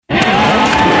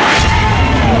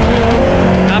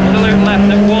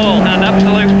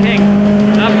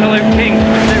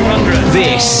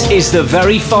It's the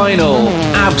very final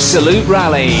Absolute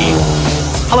Rally.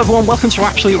 Hello everyone, welcome to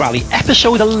Absolute Rally,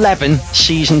 episode 11,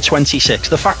 season 26.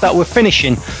 The fact that we're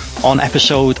finishing on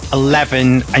episode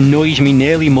 11 annoys me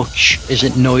nearly much as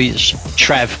it annoys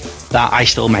Trev that I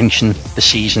still mention the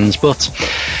seasons. But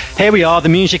here we are, the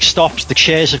music stopped, the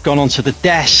chairs have gone onto the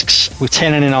desks, we're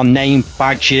turning in our name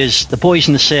badges, the boys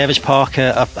in the service park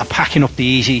are packing up the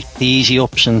easy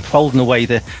ups and folding away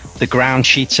the ground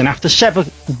sheets, and after several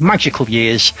magical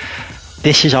years,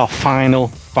 this is our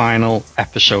final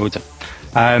episode.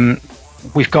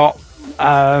 We've got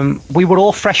we were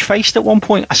all fresh-faced at one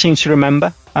point, I seem to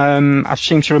remember.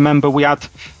 We had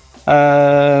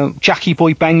Jackie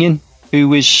Boy Benyon, who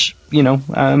was, do you know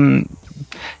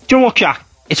what, Jack?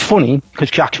 It's funny, because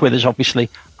Jack's with us,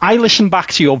 obviously. I listened back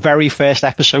to your very first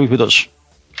episode with us,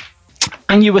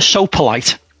 and you were so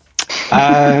polite.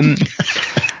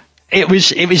 It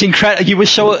was incredible. You were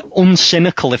so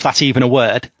uncynical, if that's even a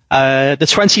word. The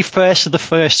 21st of the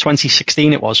 1st,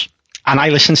 2016 it was. And I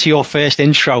listened to your first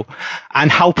intro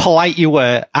and how polite you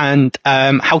were and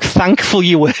how thankful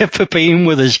you were for being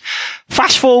with us.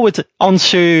 Fast forward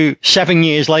onto 7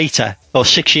 years later, or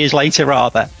 6 years later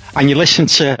rather, and you listen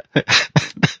to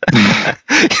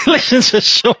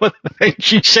some of the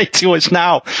things you say to us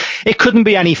now. It couldn't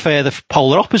be any further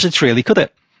polar opposites, really, could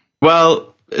it? Well,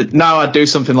 now I'd do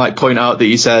something like point out that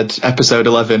you said episode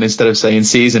 11 instead of saying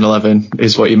season 11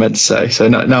 is what you meant to say. So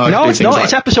no,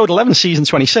 it's episode 11, season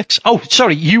 26. Oh,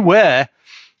 sorry, you were.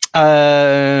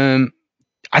 I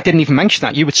didn't even mention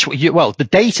that. The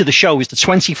date of the show is the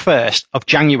 21st of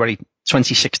January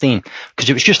 2016 because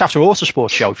it was just after Autosport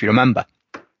show, if you remember.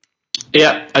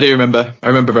 Yeah, I do remember. I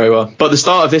remember very well. But at the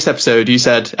start of this episode, you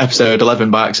said episode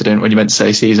 11 by accident when you meant to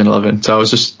say season 11. So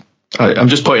I'm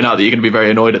just pointing out that you're going to be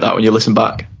very annoyed at that when you listen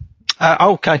back.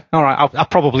 Okay, all right. I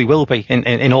probably will be,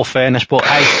 in all fairness. But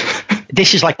hey,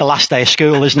 this is like the last day of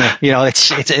school, isn't it? You know,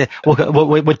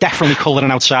 we're definitely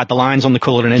colouring outside the lines on the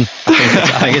colouring in.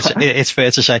 I think it's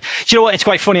fair to say. Do you know what? It's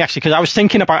quite funny actually because I was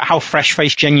thinking about how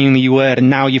fresh-faced genuinely you were, and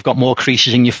now you've got more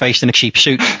creases in your face than a cheap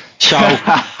suit. So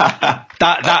that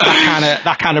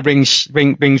kind of rings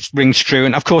true.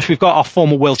 And of course, we've got our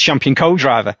former world champion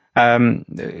co-driver, a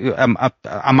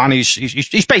man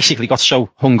who's basically got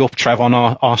so hung up, Trev, on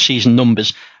our season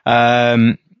numbers.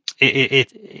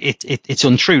 It's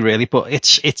untrue, really, but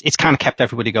it's kind of kept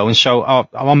everybody going. So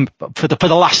I'm for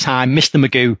the last time, Mr.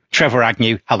 Magoo, Trevor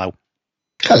Agnew. Hello.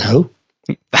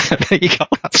 There you go.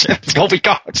 That's it. That's what we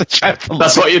got.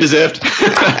 That's what you deserved.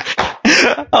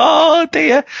 Oh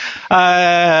dear.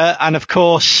 And of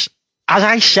course, as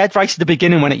I said right at the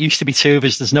beginning, when it used to be two of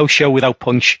us, there's no show without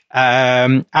punch.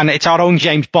 And it's our own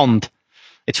James Bond.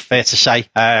 It's fair to say.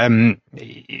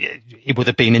 He would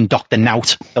have been in Dr.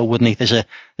 Nout, though, wouldn't he? There's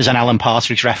an Alan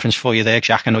Partridge reference for you there,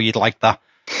 Jack. I know you'd like that.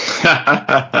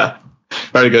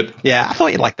 Very good. Yeah, I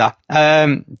thought you'd like that.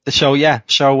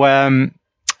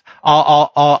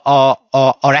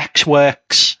 Our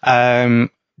ex-works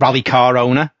rally car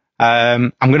owner.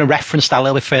 I'm going to reference that a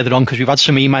little bit further on because we've had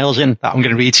some emails in that I'm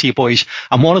going to read to you boys.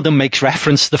 And one of them makes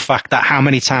reference to the fact that how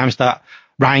many times that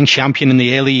Ryan Champion in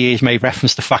the early years made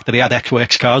reference to the fact that he had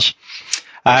ex-works cars.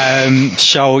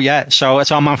 So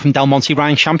it's our man from Del Monte,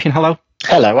 Ryan Champion. Hello.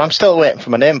 Hello, I'm still waiting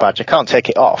for my name badge. I can't take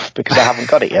it off because I haven't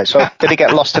got it yet. So did it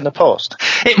get lost in the post?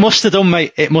 It must have done,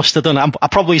 mate. It must have done. I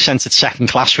probably sent it second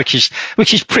class, which is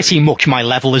pretty much my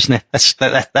level, isn't it? Let's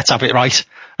have it right.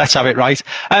 Let's have it right.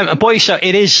 Boys, so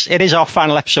it is our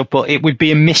final episode, but it would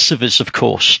be amiss of us, of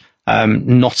course,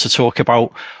 not to talk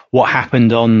about what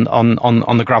happened on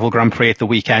the Gravel Grand Prix at the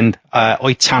weekend.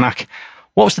 Ott Tanak.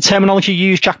 What was the terminology you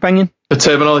used, Jack Benyon? The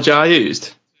terminology I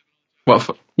used?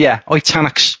 Yeah, Ott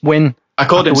Tanak's win. I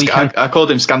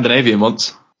called him Scandinavian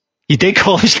once. You did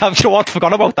call him Scandinavian. You know what?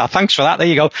 Forgot about that. Thanks for that. There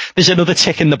you go. There's another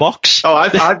tick in the box. Oh,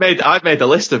 I've made the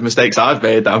list of mistakes I've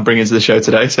made that I'm bringing to the show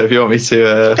today. So if you want me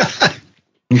to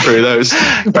through those,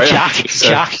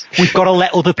 Jack, we've got to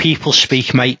let other people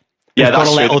speak, mate. Yeah,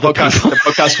 that's true. The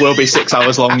podcast will be 6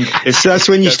 hours long. So that's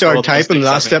when you start typing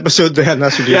last episode. Then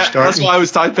that's when you start. That's why I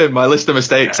was typing my list of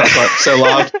mistakes. That's like so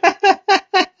loud.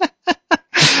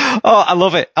 Oh, I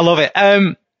love it.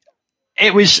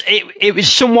 It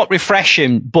was somewhat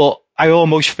refreshing, but I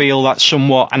almost feel that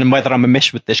somewhat, and whether I'm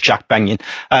amiss with this, Jack Benyon,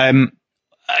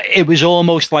 it was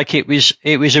almost like it was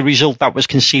a result that was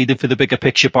conceded for the bigger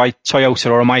picture by Toyota,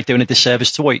 or am I doing a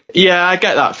disservice to White? Yeah, I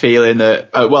get that feeling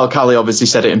that, Callie obviously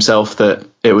said it himself that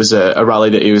it was a rally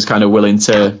that he was kind of willing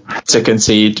to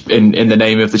concede in the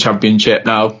name of the championship.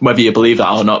 Now, whether you believe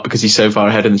that or not, because he's so far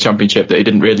ahead in the championship that he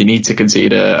didn't really need to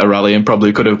concede a rally and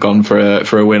probably could have gone for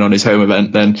a win on his home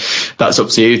event, then that's up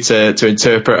to you to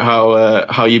interpret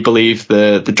how you believe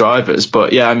the drivers.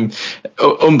 But yeah,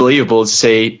 unbelievable to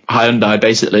see Hyundai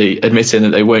basically admitting that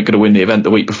they weren't going to win the event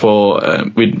the week before.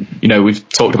 We've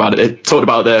talked about it. Talked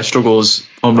about their struggles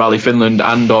on Rally Finland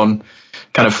and on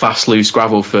kind of fast, loose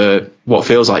gravel for what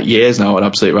feels like years now on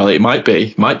Absolute Rally. It might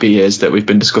be years that we've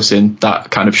been discussing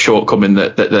that kind of shortcoming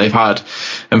that they've had.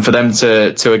 And for them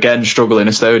to again struggle in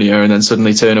Estonia and then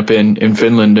suddenly turn up in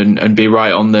Finland and be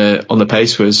right on the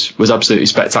pace was absolutely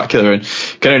spectacular, and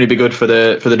can only be good for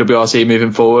the WRC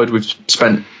moving forward. We've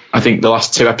spent, I think, the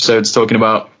last 2 episodes talking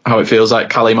about how it feels like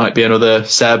Kalle might be another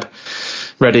Seb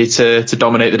ready to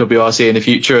dominate the WRC in the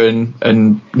future,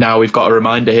 and now we've got a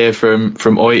reminder here from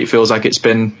Oit. It feels like it's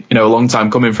been a long time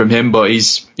coming from him, but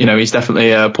he's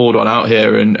definitely pulled one out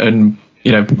here and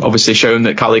obviously shown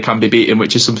that Kalle can be beaten,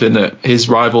 which is something that his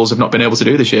rivals have not been able to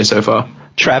do this year so far.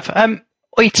 Trev,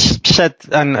 Oit said,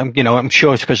 and I'm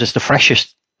sure it's because it's the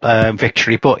freshest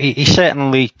victory, but he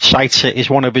certainly cites it as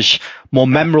one of his more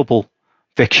memorable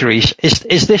victories.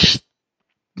 Is this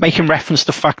making reference to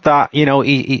the fact that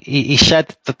he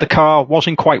said that the car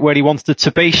wasn't quite where he wanted it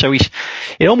to be, so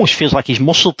it almost feels like he's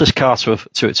muscled this car to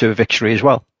a victory as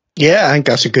well? Yeah, I think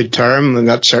that's a good term, and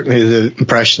that's certainly the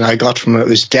impression I got from it. It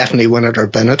was definitely win it or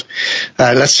bin it.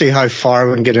 Let's see how far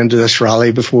we can get into this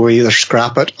rally before we either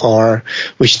scrap it or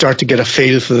we start to get a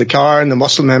feel for the car and the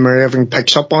muscle memory, everything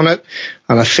picks up on it,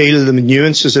 and I feel the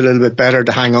nuance is a little bit better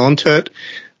to hang on to it.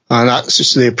 And that's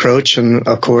just the approach. And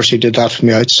of course, he did that from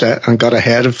the outset and got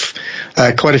ahead of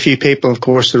quite a few people. Of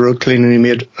course, the road cleaning, he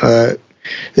made the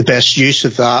best use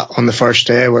of that on the first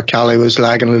day, where Kalle was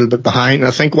lagging a little bit behind. And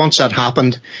I think once that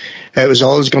happened, it was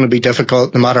always going to be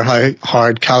difficult, no matter how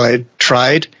hard Kalle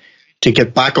tried, to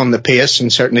get back on the pace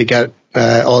and certainly get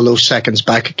all those seconds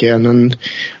back again. And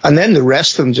then the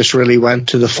rest of them just really went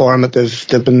to the form that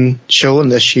they've been showing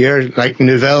this year. Like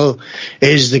Neuville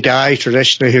is the guy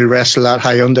traditionally who'll wrestle that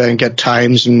Hyundai and get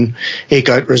times and eke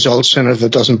out results in it if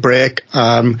it doesn't break.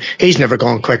 He's never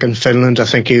gone quick in Finland. I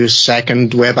think he was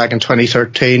second way back in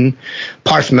 2013.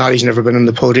 Apart from that, he's never been on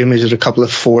the podium. He's at a couple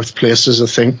of fourth places, I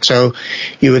think. So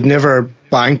you would never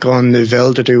bank on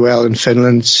Neuville to do well in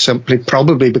Finland, simply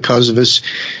probably because of his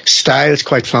style. It's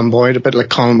quite flamboyant, a bit like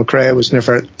Colin McRae, was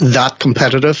never that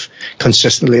competitive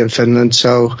consistently in Finland.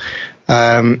 So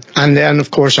and then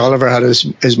of course Oliver had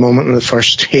his moment in the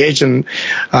first stage, and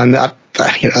that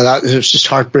that was just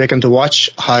heartbreaking to watch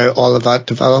how all of that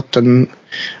developed. And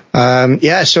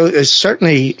so it's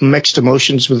certainly mixed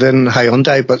emotions within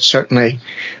Hyundai, but certainly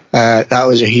that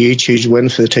was a huge win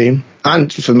for the team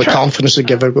and for the confidence to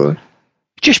give everyone.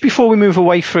 Just before we move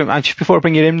away from, and just before I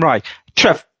bring it in, right,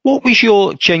 Trev, what was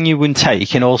your genuine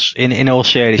take in all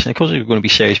seriousness? And of course, we're going to be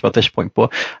serious about this point,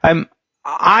 but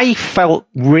I felt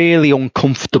really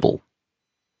uncomfortable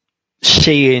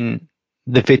seeing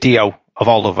the video of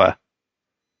Oliver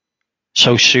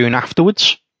so soon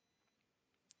afterwards.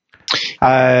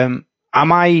 Am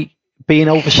I being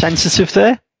oversensitive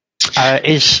there?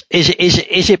 Is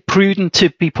it prudent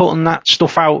to be putting that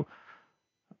stuff out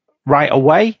right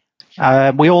away?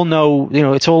 We all know,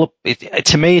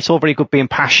 to me, it's all very good being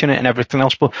passionate and everything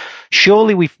else, but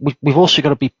surely we've also got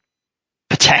to be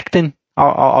protecting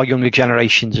our younger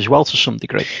generations as well to some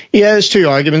degree. Yeah, there's 2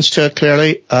 arguments to it,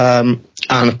 clearly.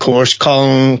 And of course,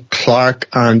 Colin Clark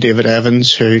and David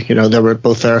Evans, who, they were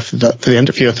both there for the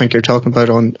interview I think you're talking about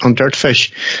on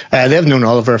Dirtfish. They've known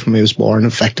Oliver from he was born,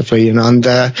 effectively, and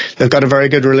they've got a very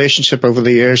good relationship over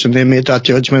the years, and they made that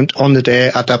judgment on the day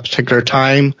at that particular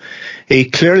time. He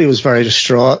clearly was very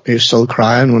distraught. He was still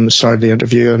crying when we started the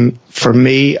interview, and for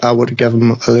me, I would have given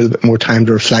him a little bit more time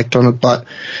to reflect on it, but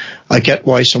I get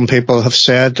why some people have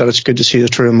said that it's good to see the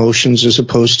true emotions as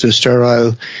opposed to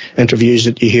sterile interviews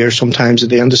that you hear sometimes at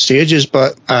the end of stages.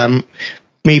 But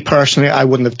me personally, I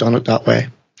wouldn't have done it that way.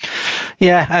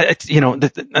 Yeah,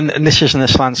 and this isn't a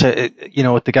slant at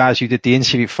the guys who did the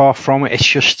interview. Far from it. It's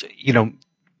just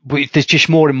there's just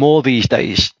more and more these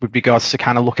days with regards to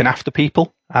kind of looking after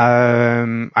people,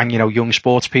 and young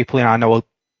sports people. I know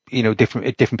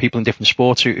different people in different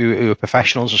sports who are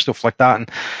professionals and stuff like that,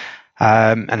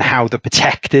 and how they're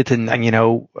protected, and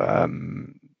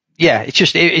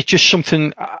it's just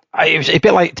something. It was a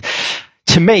bit like,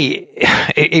 to me,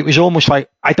 it was almost like,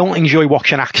 I don't enjoy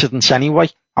watching accidents anyway.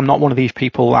 I'm not one of these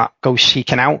people that goes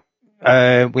seeking out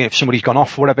if somebody's gone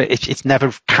off or whatever. It's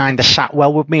never kind of sat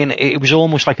well with me, and it was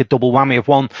almost like a double whammy of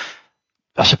one.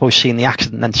 I suppose, seeing the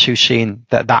accident and then two, seeing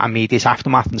that immediate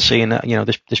aftermath and seeing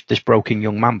this broken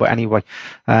young man. But anyway,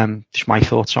 just my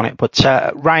thoughts on it. But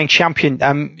Ryan Champion,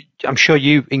 I'm sure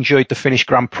you enjoyed the Finnish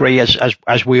Grand Prix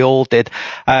as we all did.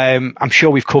 I'm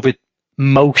sure we've covered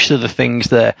most of the things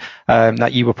there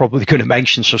that you were probably going to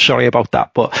mention, so sorry about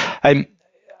that. But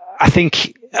I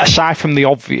think aside from the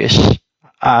obvious,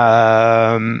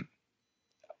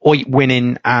 Oit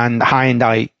winning and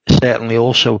Hyundai certainly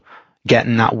also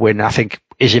getting that win, I think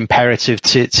is imperative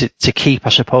to keep, I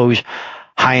suppose,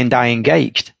 Hyundai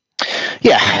engaged.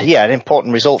 Yeah, an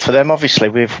important result for them. Obviously,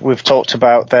 we've talked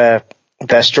about their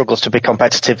struggles to be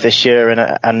competitive this year,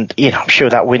 and I'm sure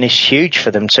that win is huge for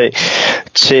them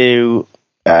to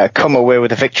come away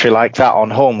with a victory like that on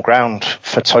home ground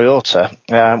for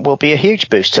Toyota will be a huge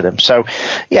boost to them. So,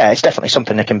 yeah, it's definitely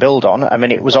something they can build on. I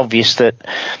mean, it was obvious that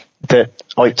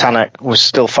Oit Tanak was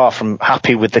still far from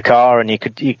happy with the car, and you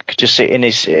could just see in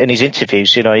his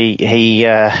interviews, he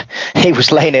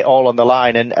was laying it all on the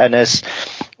line, and as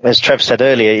Trev said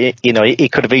earlier, he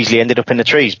could have easily ended up in the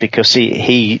trees because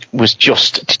he was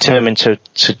just determined to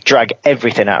drag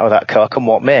everything out of that car, come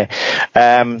what may.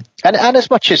 And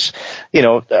as much as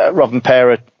Robin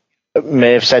Pera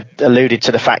may have alluded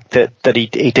to the fact that he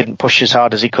didn't push as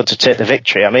hard as he could to take the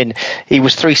victory. I mean, he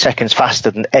was 3 seconds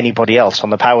faster than anybody else on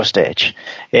the power stage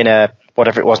in an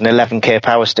 11K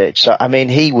power stage. So, I mean,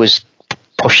 he was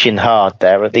pushing hard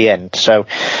there at the end. So,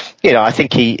 I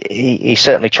think he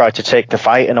certainly tried to take the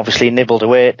fight and obviously nibbled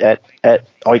away at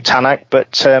Oit Tanak,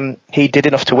 but he did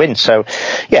enough to win. So,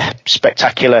 yeah,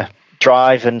 spectacular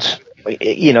drive, and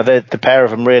the pair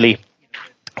of them really,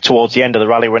 towards the end of the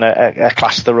rally, were in a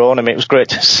class of their own. I mean, it was great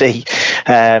to see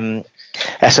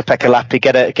Esa-Pekka Lappi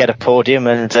get a podium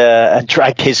and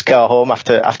drag his car home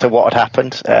after what had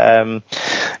happened.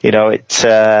 We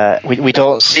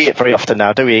don't see it very often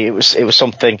now, do we? It was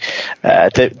something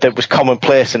that was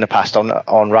commonplace in the past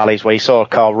on rallies, where you saw a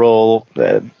car roll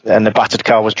and the battered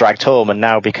car was dragged home, and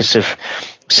now because of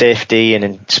safety and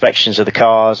inspections of the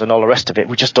cars and all the rest of it,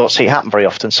 we just don't see it happen very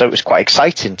often. So it was quite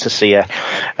exciting to see a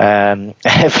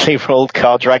heavily rolled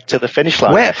car dragged to the finish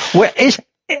line. Where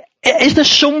is there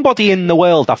somebody in the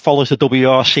world that follows the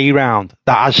WRC round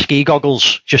that has ski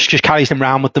goggles, just carries them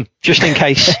around with them just in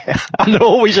case, and they're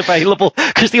always available,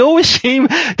 because they always seem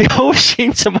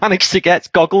to manage to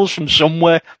get goggles from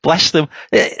somewhere. Bless them.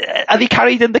 Are they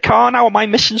carried in the car now? Am I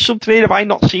missing something here? Have I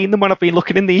not seen them when I've been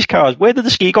looking in these cars? Where did the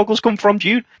ski goggles come from,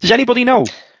 Jude? Does anybody know?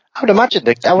 I would imagine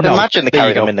they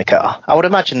carry them in the car. I would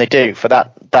imagine they do for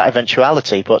that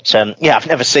eventuality. But I've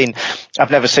never seen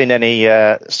any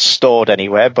stored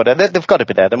anywhere. But they've got to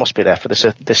be there. They must be there for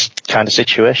this kind of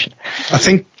situation. I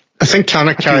think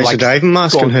Tanak carries a diving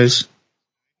mask in his.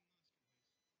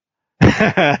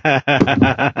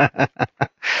 I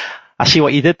see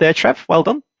what you did there, Trev. Well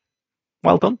done.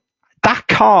 That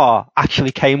car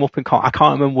actually came up I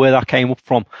can't remember where that came up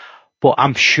from, but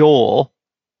I'm sure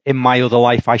in my other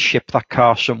life I shipped that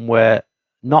car somewhere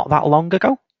not that long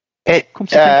ago. It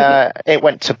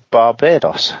went to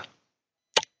Barbados.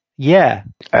 Yeah.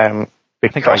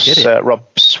 Because Rob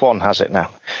Swan has it now.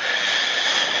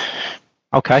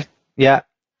 Okay. Yeah.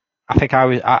 I think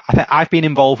I've been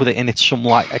involved with it in some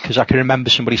because I can remember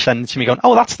somebody sending it to me going,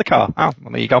 "Oh, that's the car." Oh,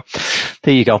 well, there you go.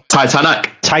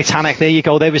 Titanic. There you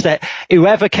go. There was that. Who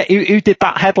did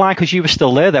that headline? Because you were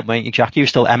still there then, weren't you, Jack? You were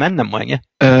still MN then, weren't you?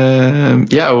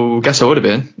 Yeah, well, I guess I would have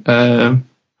been.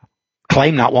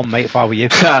 Claim that one, mate. If I were you.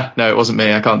 No, it wasn't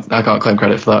me. I can't claim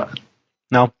credit for that.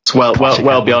 No. It's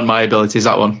well beyond my abilities,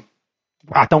 that one.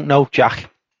 I don't know, Jack.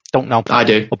 Don't know. I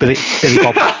do. Or Billy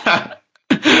Bob.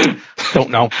 Don't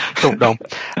know. So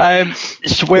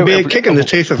it'd be a kick in the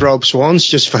teeth if Rob Swans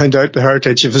just found out the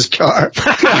heritage of his car.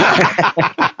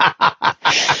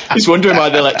 He's wondering why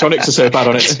the electronics are so bad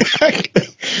on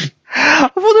it. I'm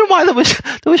wondering why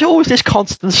there was always this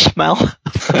constant smell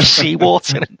of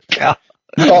seawater in the car.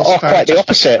 Or quite the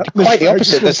opposite.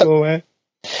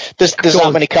 There's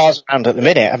that many cars around at the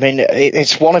minute. I mean,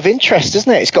 it's one of interest, isn't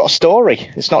it? It's got a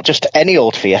story. It's not just any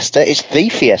old Fiesta. It's the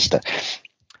Fiesta.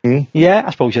 Mm. Yeah,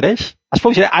 I suppose it is.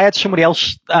 I had somebody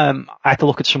else, I had to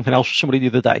look at something else for somebody the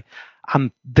other day,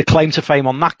 and the claim to fame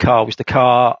on that car was the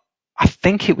car, I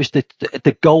think it was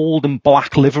the gold and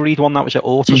black liveried one that was at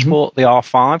Autosport, the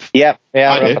R5. Yeah,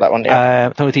 I remember that one. Yeah.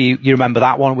 I don't know if you remember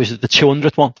that one. Was it the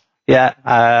 200 one? Yeah,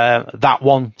 that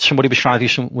one. Somebody was trying to do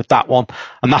something with that one,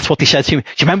 and that's what they said to me. Do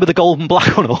you remember the gold and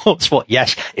black one? Autosport?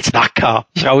 Yes, it's that car.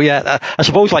 So yeah, I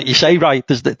suppose, like you say, right?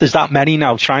 There's that many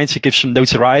now trying to give some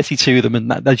notoriety to them,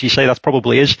 and that, as you say, that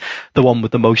probably is the one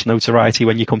with the most notoriety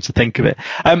when you come to think of it.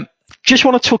 Just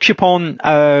want to touch upon,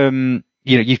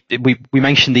 we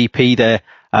mentioned EP there.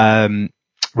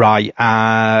 Right.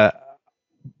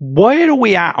 Where are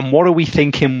we at, and what are we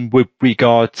thinking with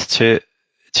regards to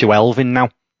Elfyn now?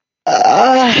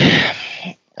 I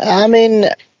mean,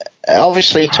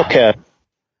 obviously he took a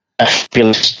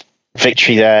fabulous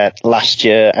victory there last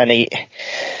year, and he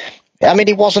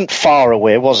wasn't far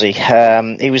away, was he?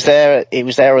 He was there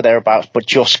or thereabouts, but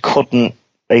just couldn't.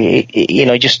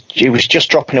 He was just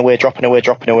dropping away,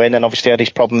 and then obviously had his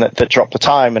problem that dropped the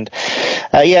time. And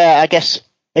I guess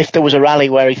if there was a rally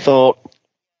where he thought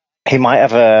he might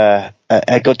have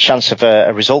a good chance of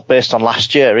a result based on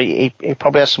last year, he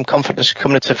probably has some confidence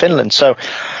coming into Finland. So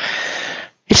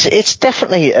it's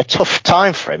definitely a tough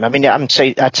time for him. I mean, I'd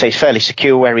say he's fairly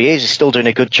secure where he is. He's still doing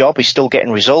a good job. He's still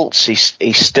getting results.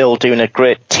 He's still doing a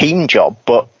great team job,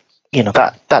 but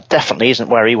that definitely isn't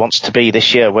where he wants to be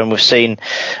this year, when we've seen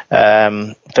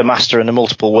the master and the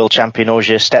multiple world champion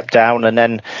Ogier step down, and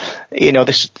then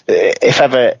this, if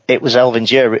ever it was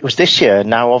Elfyn's year, it was this year.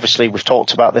 Now obviously we've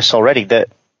talked about this already, that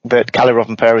Kalle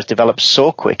Rovanperä has developed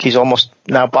so quick, he's almost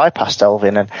now bypassed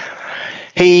Elfyn, and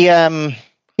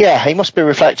he must be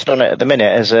reflected on it at the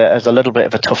minute as a little bit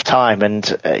of a tough time, and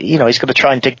he's got to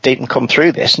try and dig deep and come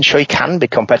through this and show he can be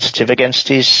competitive against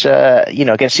his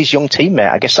young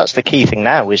teammate. I guess that's the key thing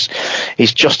now, is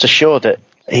just to show that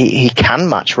he can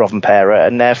match Rovanperä,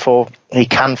 and therefore he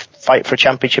can fight for a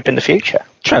championship in the future.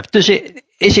 Trev,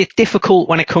 is it difficult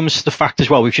when it comes to the fact as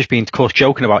well, we've just been, of course,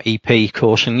 joking about EP, of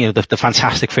course, and the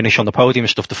fantastic finish on the podium and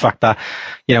stuff, the fact that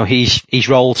he's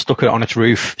rolled, stuck it on its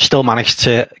roof, still managed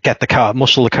to get the car,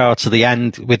 muscle the car to the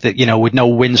end with with no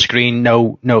windscreen,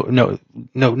 no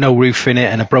roof in it,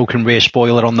 and a broken rear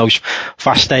spoiler on those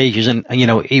fast stages, and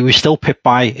he was still pipped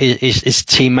by his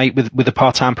teammate with the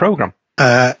part-time program.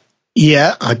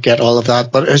 Yeah, I get all of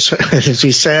that, but as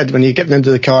he said, when you're getting into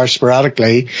the car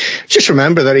sporadically, just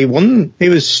remember that he won. He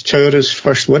was Toyota's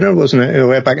first winner, wasn't it?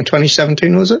 Way back in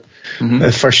 2017, was it? Mm-hmm.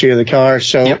 The first year of the car.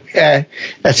 So yep. Yeah,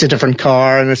 it's a different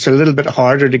car, and it's a little bit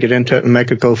harder to get into it and make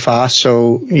it go fast.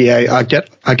 So yeah,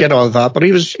 I get all of that, but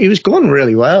he was going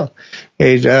really well.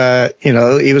 He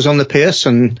was on the pace,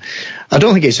 and I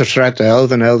don't think he's a threat to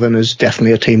Elfyn. Elfyn is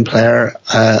definitely a team player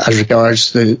as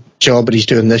regards the job that he's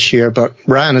doing this year. But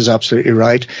Ryan is absolutely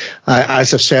right.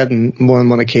 As I've said on more than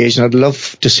one occasion, I'd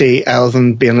love to see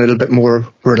Elfyn being a little bit more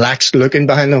relaxed looking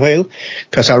behind the wheel,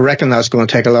 because I reckon that's going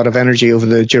to take a lot of energy over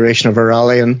the duration of a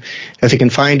rally. And if he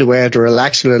can find a way to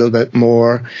relax a little bit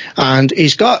more, and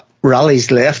he's got rallies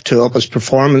left to up his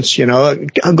performance, I'm going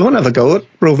to have a go at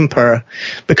Rovanperä,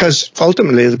 because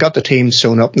ultimately they've got the team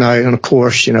sewn up now, and of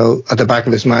course, at the back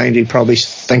of his mind he'd probably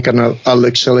thinking, I'll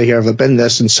look silly here if I bin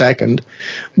this in second,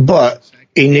 but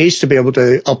he needs to be able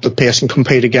to up the pace and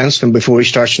compete against them before he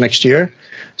starts next year.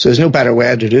 So there's no better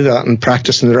way to do that than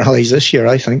practicing the rallies this year,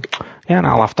 I think. Yeah, and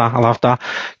I'll have that.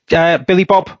 Billy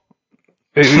Bob,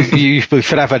 you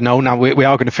forever know now. We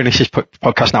are going to finish this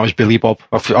podcast now as Billy Bob.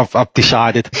 I've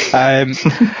decided.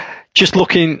 Just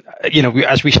looking,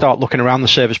 as we start looking around the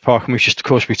service park, and we're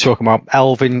talking about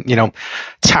Elfyn.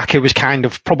 Taka was kind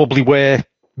of probably where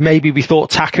maybe we thought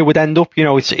Taka would end up.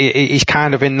 He's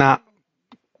kind of in that,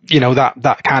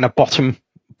 that kind of bottom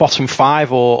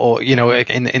five, or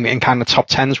in kind of top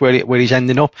tens where he's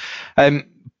ending up.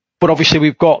 But obviously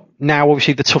we've got now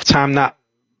the tough time that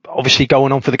obviously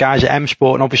going on for the guys at M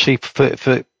Sport, and obviously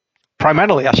for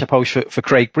primarily, I suppose, for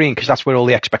Craig Breen, because that's where all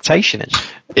the expectation is.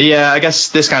 Yeah, I guess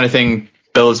this kind of thing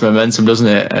builds momentum, doesn't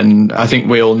it? And I think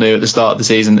we all knew at the start of the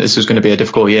season that this was going to be a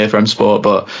difficult year for M Sport,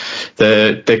 but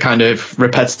the kind of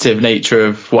repetitive nature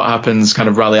of what happens kind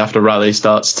of rally after rally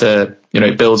starts to,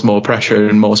 it builds more pressure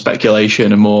and more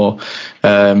speculation and more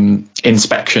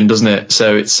inspection, doesn't it?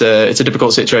 So it's a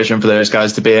difficult situation for those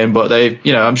guys to be in, but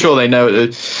I'm sure they know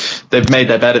that they've made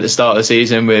their bed at the start of the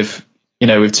season with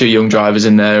two young drivers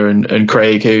in there, and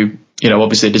Craig, who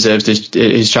obviously deserves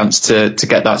his chance to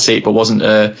get that seat, but wasn't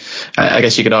I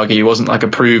guess you could argue he wasn't like a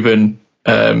proven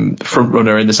front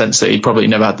runner, in the sense that he probably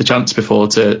never had the chance before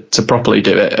to properly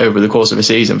do it over the course of a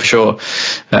season, for sure.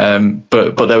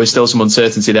 But there was still some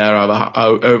uncertainty there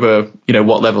over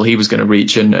what level he was going to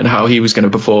reach and how he was going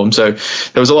to perform. So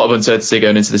there was a lot of uncertainty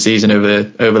going into the season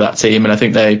over that team, and I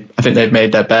think they've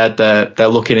made their bed. They're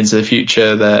looking into the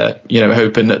future. They're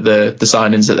hoping that the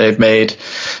signings that they've made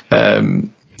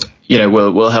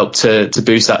will help to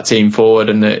boost that team forward,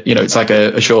 and that it's like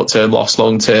a short-term loss,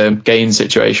 long-term gain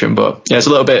situation. But it's a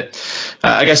little bit,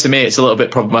 I guess to me, it's a little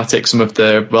bit problematic, some of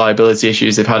the reliability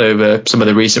issues they've had over some of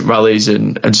the recent rallies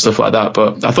and stuff like that.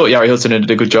 But I thought Jari Hilton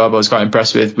did a good job. I was quite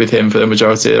impressed with him for the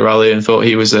majority of the rally, and thought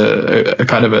he was a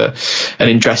kind of an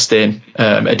interesting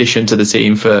addition to the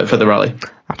team for the rally.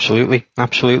 Absolutely.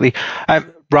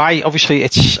 right, obviously,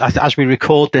 it's as we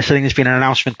record this, I think there's been an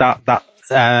announcement that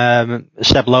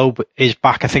Seb Loeb is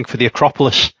back, I think, for the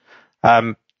Acropolis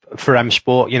for M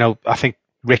Sport. I think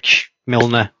Rich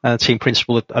Milner, team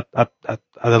principal, had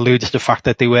alluded to the fact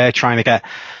that they were trying to get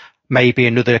maybe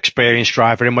another experienced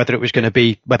driver in, whether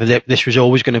this was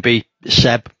always going to be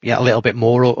Seb, a little bit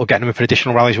more, or getting him in for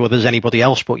additional rallies, whether there's anybody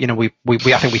else. But, I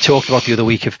think we talked about the other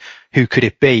week of who could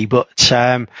it be. But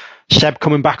Seb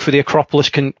coming back for the Acropolis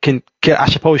can I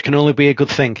suppose can only be a good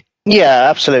thing. Yeah,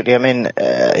 absolutely. I mean,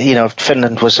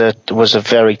 Finland was a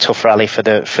very tough rally for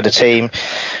the team.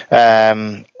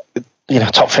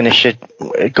 Top finisher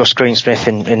Gus Greensmith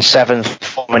in seventh,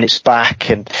 4 minutes back,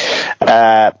 and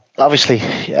obviously,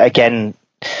 again,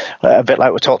 a bit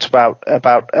like we talked about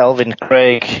Elfyn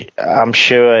Craig, I'm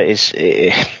sure is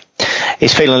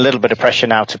feeling a little bit of pressure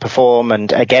now to perform.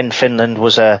 And again, Finland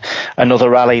was another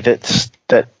rally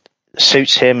that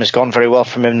suits him, has gone very well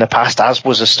from him in the past, as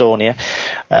was Estonia.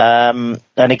 And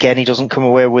again, he doesn't come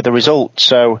away with a result.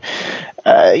 So,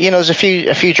 there's a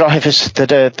few drivers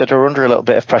that are under a little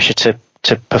bit of pressure to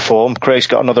perform. Craig's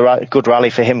got another good rally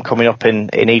for him coming up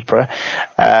in Ypres.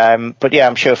 But yeah,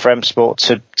 I'm sure for M Sport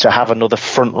to have another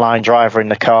frontline driver in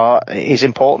the car is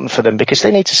important for them, because they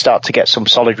need to start to get some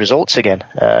solid results again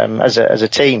as a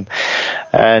team.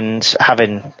 And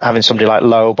having somebody like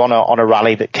Loeb on a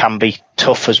rally that can be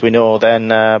tough, as we know, then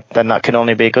that can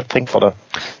only be a good thing for them.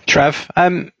 Trev,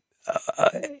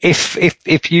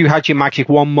 if you had your magic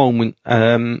one moment,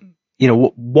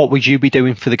 what would you be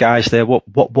doing for the guys there?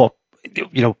 What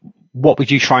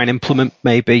would you try and implement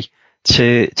maybe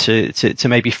to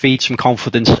maybe feed some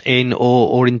confidence in,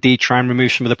 or indeed try and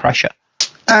remove some of the pressure?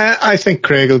 I think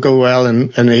Craig will go well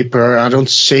in Ypres. I don't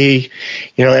see,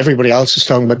 everybody else is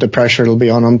talking about the pressure it'll be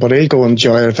on him, but he'll go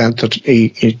enjoy an event that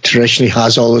he traditionally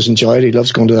has always enjoyed. He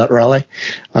loves going to that rally,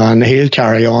 and he'll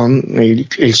carry on.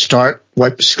 He'll start,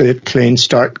 wipe the slate clean,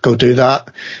 go do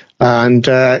that. And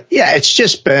it's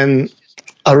just been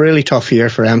a really tough year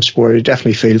for M Sport. I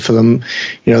definitely feel for them.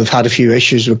 They've had a few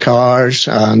issues with cars,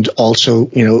 and also,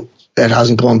 it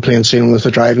hasn't gone plain sailing with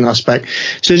the driving aspect.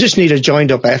 So they just need a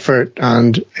joined up effort,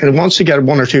 and once they get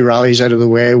one or two rallies out of the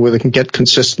way where they can get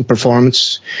consistent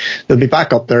performance, they'll be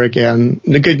back up there again.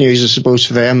 The good news, I suppose,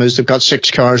 for them is they've got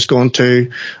 6 cars going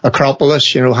to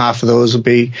Acropolis. Half of those will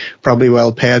be probably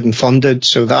well paid and funded,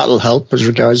 so that'll help as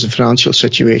regards the financial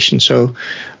situation. So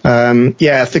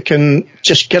if they can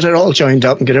just get it all joined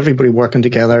up and get everybody working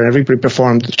together, everybody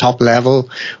perform at the top level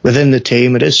within the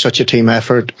team. It is such a team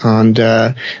effort, and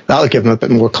that'll give them a bit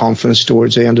more confidence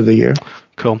towards the end of the year.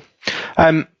 Cool.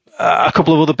 A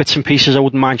couple of other bits and pieces I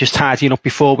wouldn't mind just tidying up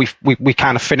before we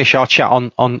kind of finish our chat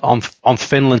on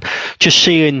Finland. Just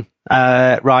seeing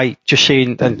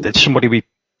somebody we've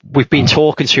been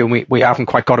talking to, and we haven't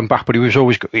quite got him back, but he was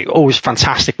always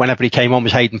fantastic whenever he came on,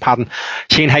 was Hayden Paddon.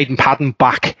 Seeing Hayden Paddon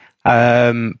back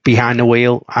behind the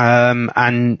wheel,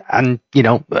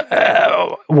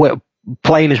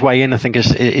 playing his way in, I think,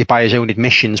 is by his own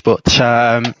admissions, but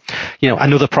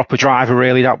another proper driver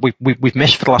really that we've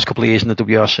missed for the last couple of years in the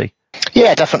WRC.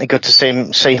 Yeah, definitely good to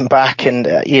see him back, and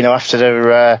after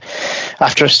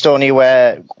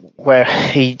Estonia where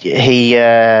he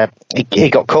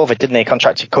got COVID, didn't he?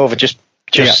 Contracted COVID just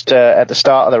at the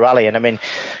start of the rally. And I mean,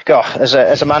 God, as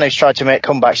a man who's tried to make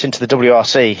comebacks into the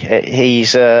WRC,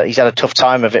 he's had a tough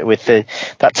time of it with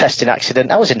that testing accident.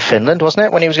 That was in Finland, wasn't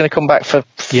it, when he was going to come back for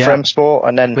M Sport,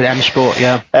 and then with M Sport,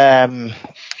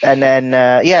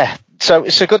 So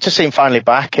it's good to see him finally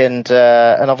back, and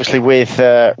obviously with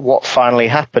what finally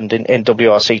happened in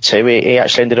WRC2, he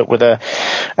actually ended up with a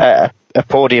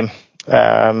podium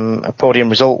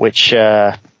result, which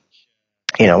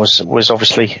was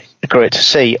obviously great to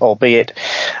see. Albeit,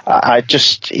 I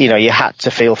just you had to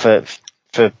feel for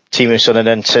Teemu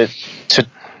Suninen to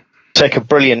take a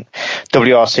brilliant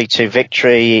WRC2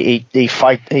 victory. He's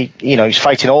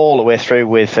fighting all the way through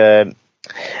with Emil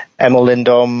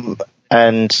Lindholm,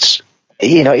 and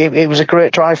it was a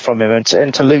great drive from him, and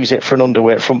to lose it for an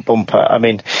underweight front bumper. I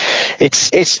mean, it's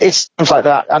things like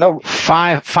that. I know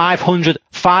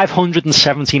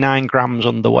 579 grams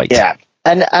underweight. Yeah.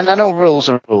 And I know rules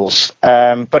are rules,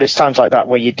 but it's times like that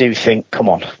where you do think, come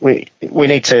on, we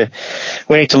need to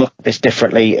look at this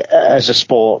differently as a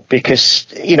sport, because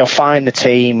find the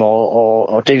team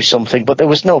or do something. But there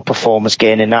was no performance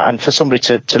gain in that, and for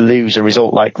somebody to lose a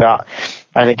result like that,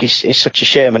 I think it's such a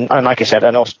shame. And like I said, I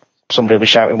know somebody will be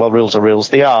shouting, well, rules are rules.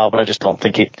 They are, but I just don't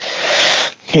think it.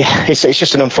 Yeah, it's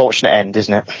just an unfortunate end,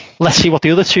 isn't it? Let's see what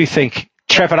the other two think.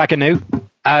 Trevor Agnew.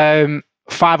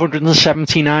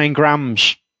 579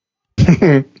 grams.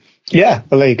 Yeah,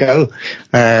 well, there you go.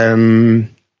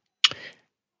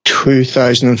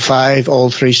 2005, all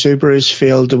 3 Subarus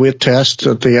failed the weight test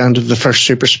at the end of the first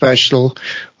Super Special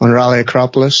on Rally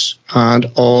Acropolis,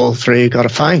 and all 3 got a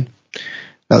fine.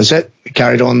 That was it. We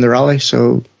carried on the rally,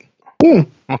 so...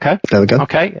 Okay. There we go.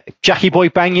 Okay. Jackie Boy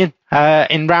Benyon,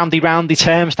 in roundy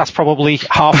terms, that's probably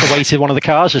half the weight of one of the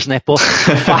cars, isn't it? But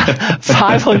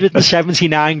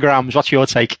 579 grams, what's your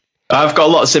take? I've got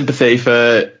a lot of sympathy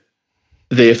for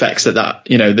the effects that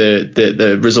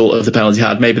the result of the penalty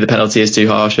had. Maybe the penalty is too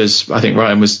harsh, as I think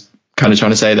Ryan was kind of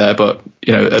trying to say there, but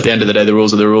at the end of the day, the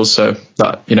rules are the rules. So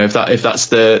that if that's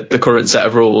the current set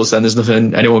of rules, then there's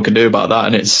nothing anyone can do about that,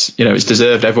 and it's it's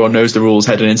deserved. Everyone knows the rules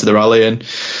heading into the rally, and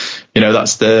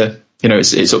that's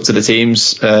it's up to the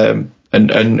teams and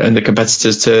the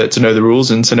competitors to know the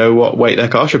rules and to know what weight their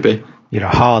car should be. You're a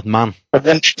hard man. But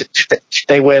then did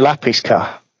they wear Lappy's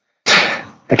car? I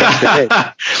guess they did.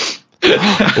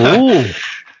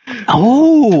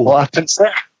 Oh! What happens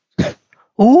there?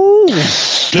 Oh!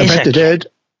 I bet they did.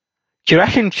 Do you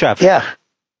reckon, Trev? Yeah.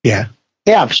 Yeah.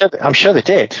 Yeah, I'm sure they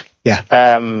did. Yeah.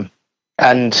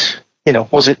 And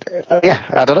was it?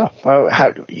 I don't know.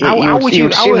 How would you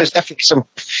assume there's definitely some?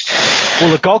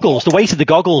 Well, the weight of the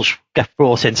goggles get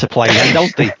brought into play, then,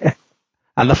 don't they?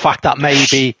 And the fact that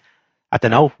maybe, I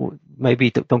don't know, maybe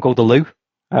don't go to the loo.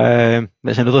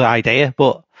 There's another idea,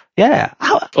 but yeah.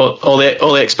 All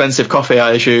the expensive coffee,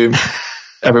 I assume.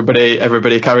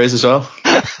 Everybody carries as well.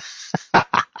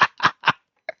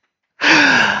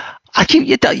 I think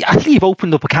you've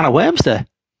opened up a can of worms there.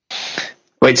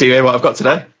 Wait till you hear what I've got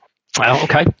today. Well,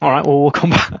 okay, all right. Well, we'll come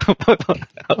back. I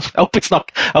hope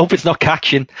it's not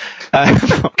catching.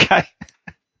 Okay.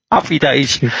 Happy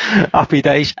days.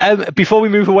 Before we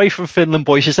move away from Finland,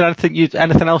 boys, is there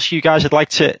anything else you guys would like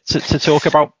to talk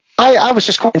about? I was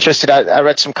just quite interested. I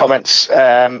read some comments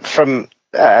from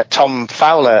Tom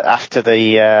Fowler after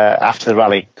the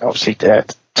rally. Obviously,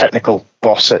 technical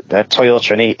boss at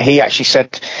Toyota, and he actually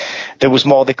said there was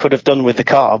more they could have done with the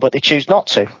car, but they choose not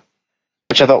to,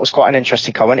 which I thought was quite an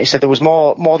interesting comment. He said there was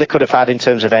more they could have had in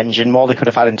terms of engine, more they could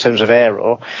have had in terms of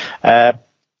aero,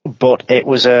 but it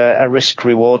was a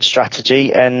risk-reward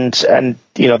strategy, and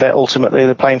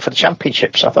they're playing for the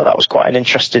championship. So I thought that was quite an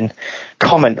interesting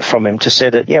comment from him to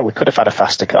say that, yeah, we could have had a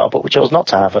faster car, but we chose not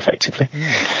to have, effectively.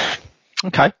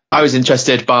 Okay. I was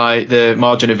interested by the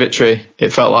margin of victory. It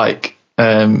felt like,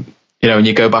 when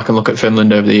you go back and look at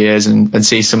Finland over the years and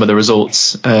see some of the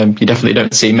results, you definitely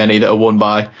don't see many that are won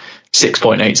by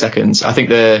 6.8 seconds. I think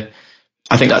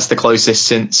that's the closest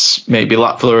since maybe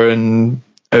Lappler and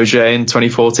Ogier in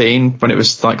 2014, when it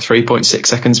was like 3.6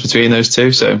 seconds between those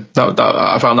two. So that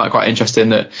I found that quite interesting.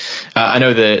 That I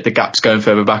know the gaps going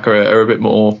further back are a bit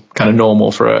more kind of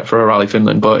normal for a Rally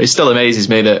Finland, but it still amazes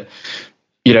me that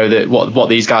that what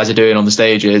these guys are doing on the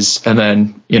stages, and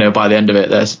then by the end of it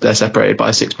they're separated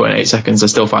by 6.8 seconds. I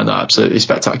still find that absolutely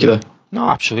spectacular. No,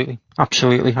 absolutely.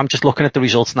 I'm just looking at the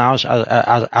results now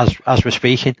as we're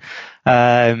speaking.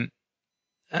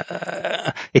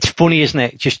 It's funny, isn't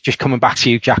it? Just coming back to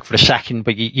you, Jack, for a second,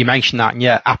 but you mentioned that, and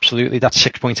yeah, absolutely, that's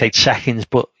 6.8 seconds.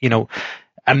 But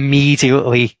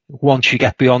immediately once you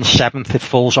get beyond 7th, it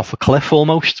falls off a cliff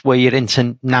almost, where you're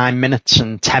into 9 minutes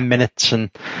and 10 minutes, and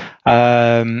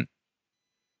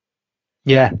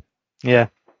yeah. You're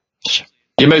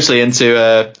mostly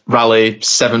into rally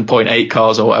 7.8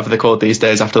 cars or whatever they're called these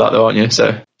days after that, though, aren't you?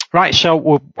 So right,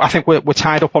 so I think we're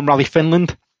tied up on Rally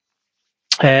Finland.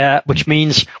 Which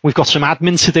means we've got some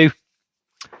admin to do,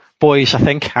 boys, I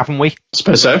think, haven't we? I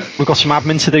suppose so. We've got some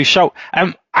admin to do. So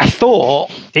I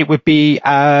thought it would be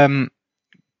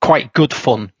quite good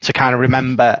fun to kind of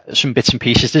remember some bits and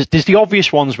pieces. There's the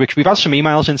obvious ones, which we've had some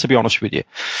emails in, to be honest with you.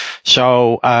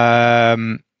 So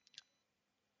I'm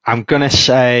going to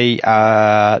say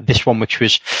this one, which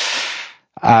was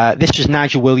this was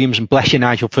Nigel Williams, and bless you,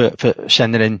 Nigel, for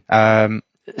sending in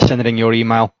your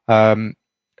email.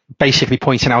 Basically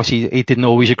pointing out he didn't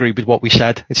always agree with what we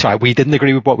said. It's like we didn't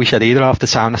agree with what we said either half the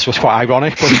time. That's what's quite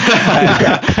ironic. But,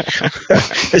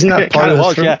 isn't that part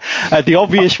of it? Yeah. The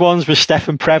obvious ones were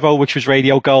Stefan Prevost, which was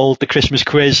Radio Gold, the Christmas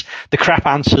quiz, the crap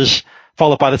answers,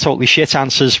 followed by the totally shit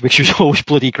answers, which was always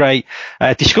bloody great.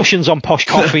 Discussions on posh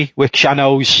coffee, which I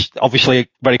know is obviously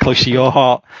very close to your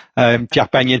heart,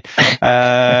 Jack Benyon.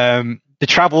 The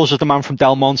travels of the man from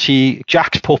Del Monte,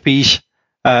 Jack's puppies,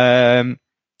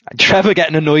 Trevor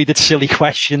getting annoyed at silly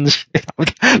questions.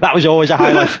 That was always a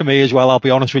highlight for me as well, I'll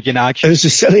be honest with you, Nige. It was the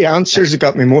silly answers that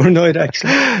got me more annoyed,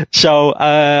 actually. So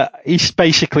he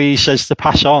says to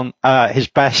pass on his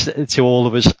best to all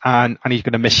of us, and he's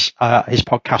going to miss his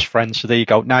podcast friends. So there you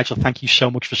go. Nigel, thank you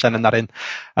so much for sending that in.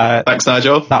 Thanks,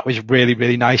 Nigel. That was really,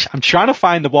 really nice. I'm trying to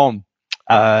find the one.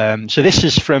 So this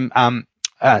is from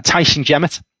Tyson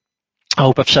Jemmett. I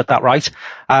hope I've said that right.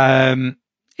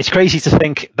 It's crazy to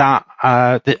think that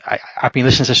I've been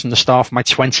listening to this from the start of my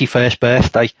 21st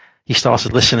birthday. He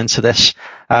started listening to this.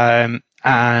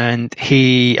 And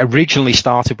he originally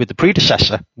started with the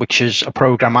predecessor, which is a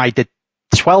program I did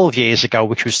 12 years ago,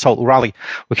 which was Total Rally,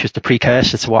 which was the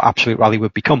precursor to what Absolute Rally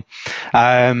would become.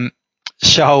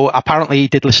 So apparently he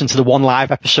did listen to the one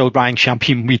live episode, Ryan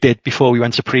Champion, we did before we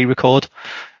went to pre-record.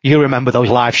 You remember those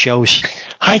live shows?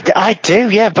 I do,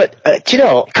 yeah, but do you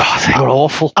know? God, they were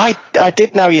awful. I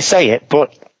did now you say it,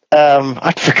 but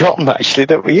I'd forgotten actually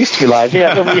that we used to be live.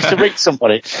 Yeah, when we used to ring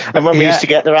somebody and when we used to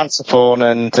get their answer phone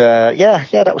and yeah,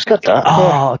 that was good. That.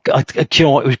 Oh, God, do you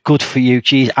know what? It was good for you.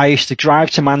 Geez, I used to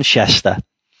drive to Manchester,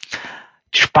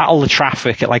 battle the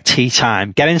traffic at like tea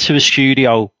time, get into the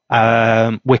studio,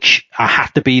 which I had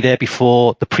to be there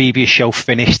before the previous show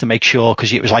finished to make sure,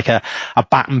 because it was like a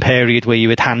baton period where you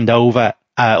would hand over,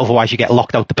 otherwise you get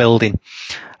locked out the building.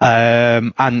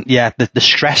 And yeah, the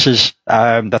stresses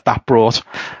that brought,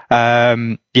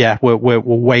 were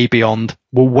way beyond.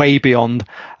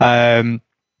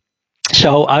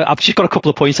 So I've just got a couple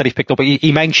of points that he picked up.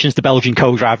 He mentions the Belgian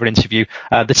co-driver interview,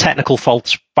 the technical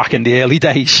faults back in the early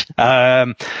days.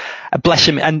 Bless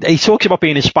him. And he talks about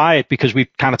being inspired because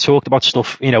we've kind of talked about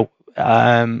stuff,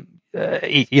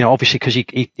 obviously because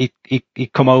he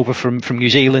come over from New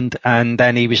Zealand, and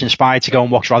then he was inspired to go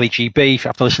and watch Rally GB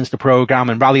after listening to the program,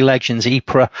 and Rally Legends,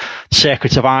 Ypres,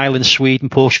 Circuit of Ireland, Sweden,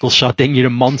 Portugal, Sardinia,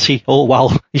 and Monty, all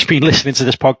while he's been listening to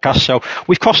this podcast. So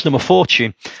we've cost him a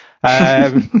fortune.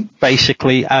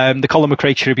 Basically, the Colin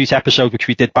McRae tribute episode, which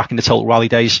we did back in the Total Rally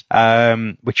days,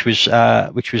 which was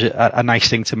a nice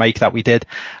thing to make that we did.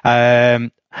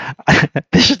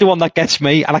 This is the one that gets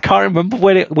me, and I can't remember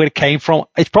where it came from.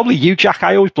 It's probably you, Jack.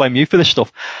 I always blame you for this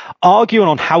stuff. Arguing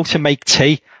on how to make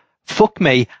tea. Fuck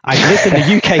me. I've lived in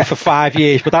the UK for 5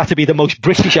 years, but that to be the most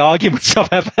British arguments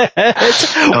I've ever heard.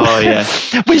 Oh yeah.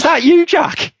 Was that you,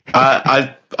 Jack?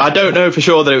 I don't know for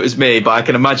sure that it was me, but I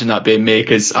can imagine that being me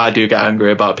because I do get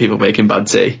angry about people making bad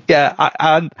tea. Yeah,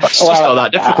 it's just not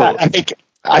that difficult.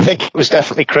 I think it was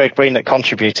definitely Craig Breen that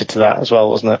contributed to that as well,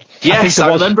 wasn't it? Yes,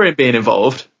 I remember him being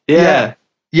involved. Yeah.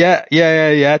 Yeah.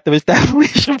 There was definitely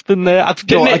something there.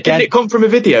 Didn't it come from a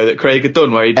video that Craig had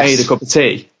done where he'd made a cup of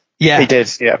tea? Yeah, he did.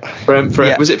 Yeah.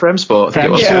 Was it for M Sport? It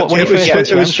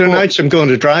was for nights I'm going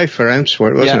to drive for M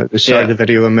Sport, wasn't it? They started the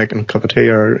video of making a cup of tea,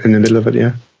 or in the middle of it,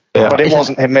 yeah. But it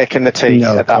wasn't him making the tea.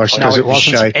 No, of course, because it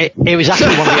wasn't. It was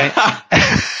actually one of the.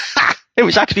 It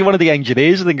was actually one of the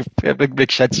engineers, I think,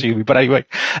 Rich said to me. But anyway,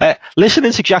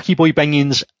 listening to Jackie Boy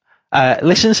Benyon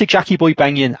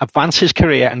advance his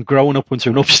career and growing up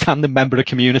into an upstanding member of the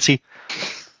community.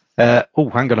 Hang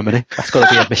on a minute. That's got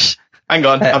to be a miss. Hang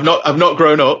on, I've not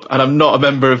grown up, and I'm not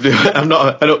I'm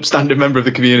not an upstanding member of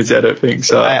the community. I don't think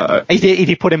so. He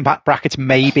did put in back brackets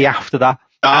maybe after that.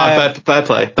 Fair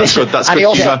play. That's good. That's good.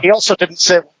 He also didn't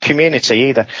say community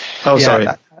either. Oh, sorry.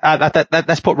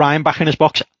 Let's put Ryan back in his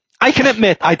box. I can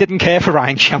admit I didn't care for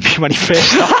Ryan Champion when he first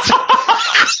started.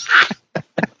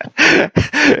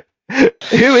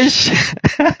 Who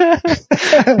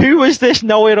is this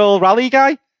know-it-all rally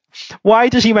guy? Why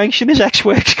does he mention his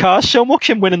ex-works cars so much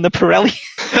and winning the Pirelli?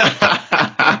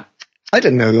 I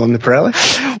didn't know he won the Pirelli.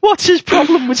 What's his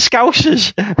problem with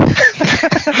Scousers?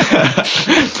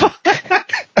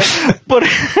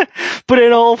 but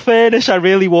in all fairness, I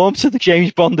really warmed to the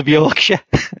James Bond of Yorkshire,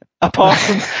 apart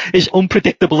from his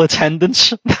unpredictable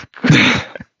attendance.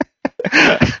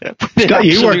 Got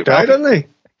you worked out, hasn't he?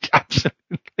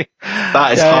 Absolutely.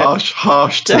 That is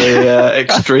harsh to the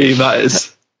extreme, that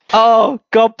is. Oh,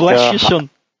 God bless you, son.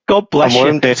 God bless you.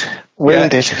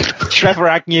 Wounded. Trevor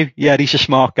Agnew. Yeah, he's a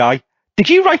smart guy. Did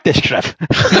you write this, Trev?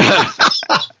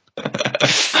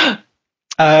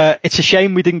 It's a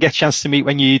shame we didn't get a chance to meet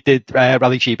when you did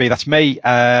Rally GB. That's me.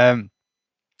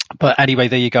 But anyway,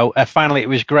 there you go. Finally, it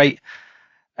was great.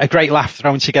 A great laugh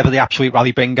throwing together the Absolute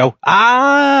Rally Bingo.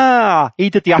 He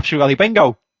did the Absolute Rally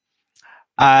Bingo.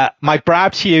 My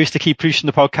bribe to you is to keep producing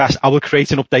the podcast. I will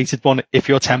create an updated one if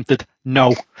you're tempted. No.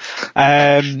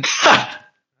 Big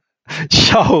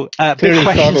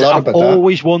questions I've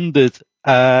always wondered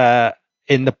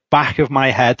in the back of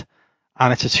my head,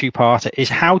 and it's a two-parter, is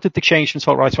how did the change from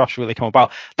Total Rally to Absolute Rally come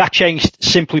about? That changed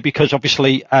simply because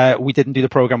obviously we didn't do the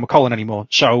program with Colin anymore,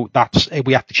 so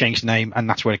we have to change the name, and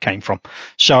that's where it came from.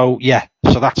 So yeah,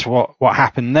 so that's what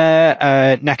happened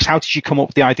there. Next, how did you come up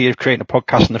with the idea of creating a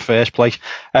podcast in the first place?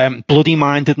 Bloody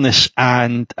mindedness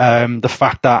and the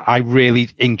fact that I really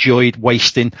enjoyed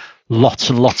wasting lots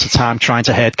and lots of time trying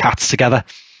to herd cats together.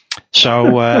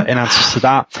 So in answer to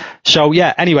that, so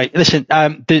yeah. Anyway, listen,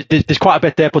 there's quite a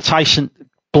bit there, but Tyson,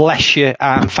 bless you,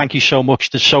 and thank you so much.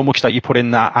 There's so much that you put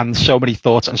in that, and so many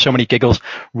thoughts and so many giggles.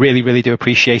 Really, really do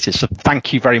appreciate it. So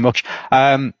thank you very much.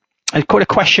 I got a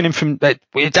question in from,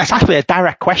 that's actually a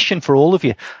direct question for all of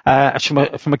you. It's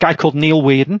from a guy called Neil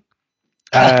Weirden.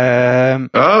 Oh,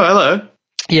 hello.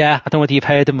 Yeah, I don't know whether you've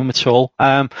heard of him at all.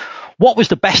 What was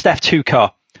the best F2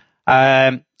 car?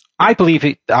 I believe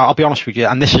it, I'll be honest with you,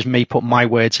 and this is me putting my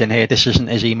words in here. This isn't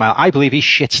his email. I believe he's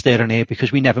shit staring here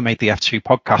because we never made the F2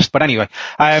 podcast. But anyway,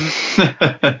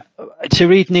 to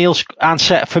read Neil's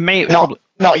answer, for me, not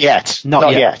yet.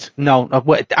 Not yet. No,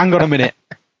 wait, hang on a minute.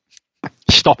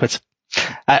 Stop it.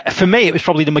 For me, it was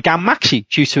probably the Megane Maxi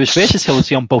due to his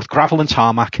versatility on both gravel and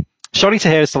tarmac. Sorry to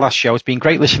hear it's the last show. It's been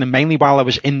great listening, mainly while I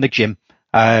was in the gym.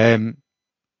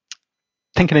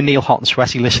 Thinking of Neil hot and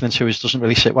sweaty listening to us doesn't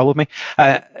really sit well with me.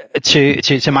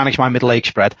 To manage my middle age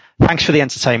spread. Thanks for the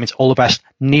entertainment. All the best.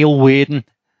 Neil Weirden.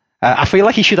 I feel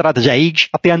like he should have had his age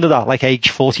at the end of that, like age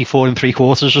 44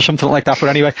 3/4 or something like that. But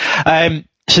anyway,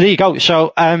 so there you go.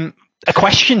 So, a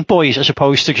question, boys, as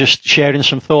opposed to just sharing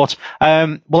some thoughts.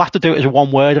 We'll have to do it as a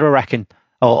one-worder, I reckon,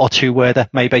 or two-worder,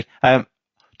 maybe.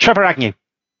 Trevor Agnew.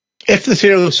 If the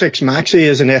 306 Maxi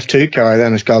is an F2 car,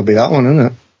 then it's got to be that one, isn't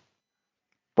it?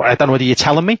 Well, I don't know whether you're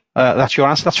telling me. That's your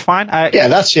answer. That's fine. Yeah,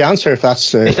 that's the answer. If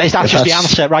that's the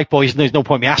answer, right, boys? There's no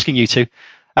point me asking you to.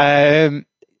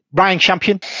 Ryan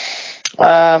Champion.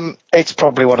 It's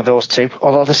probably one of those two.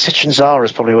 Although the Citroen Zara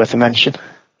is probably worth a mention.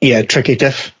 Yeah, tricky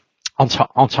diff.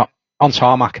 On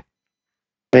tarmac.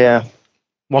 Yeah.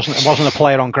 Wasn't a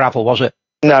player on gravel, was it?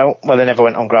 No. Well, they never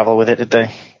went on gravel with it, did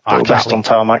they? Exactly. Best on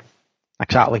tarmac.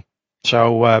 Exactly.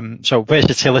 So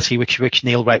versatility, which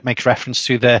Neil makes reference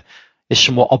to there, is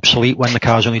somewhat obsolete when the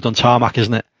car's only done tarmac,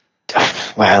 isn't it?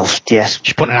 Well, yes.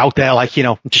 Just putting it out there, like,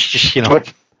 just.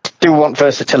 But do we want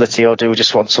versatility, or do we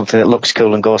just want something that looks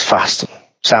cool and goes fast?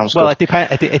 Sounds well,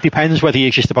 good. it depends whether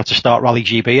you're just about to start Rally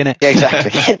GB, innit? Yeah,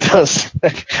 exactly. It does.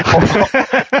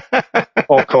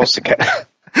 Or Corsica.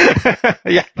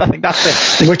 Yeah, I think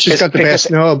that's it. Which has got the best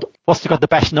knob? What's got the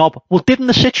best knob? Well, didn't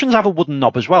the Citroens have a wooden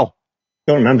knob as well?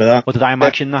 Don't remember that. Or did I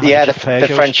imagine that? Yeah, the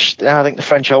French. I think the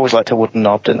French always liked a wooden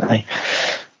knob, didn't they?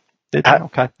 Did they?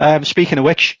 Okay. Speaking of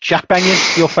which, Jack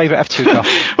Benyon, your favourite F2 car?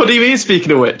 What do you mean,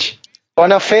 speaking of which? Well,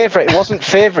 no, favourite. It wasn't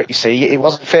favourite, you see. It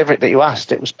wasn't favourite that you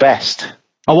asked. It was best.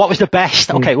 Oh, what was the best?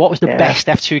 Okay, what was the best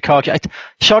F2 car?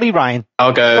 Sorry, Ryan.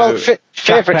 I'll go. Well,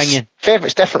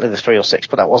 favourite's definitely the 306,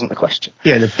 but that wasn't the question.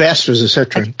 Yeah, the best was a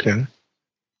Citroen,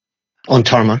 on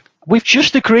tarmac. We've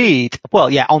just agreed,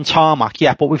 well, yeah, on tarmac,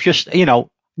 yeah, but we've just,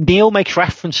 Neil makes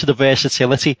reference to the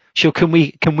versatility. So can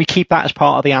we keep that as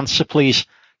part of the answer, please?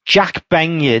 Jack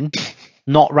Benyon,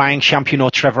 not Ryan Champion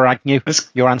or Trevor Agnew.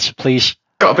 Your answer, please.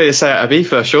 Got to be the Seat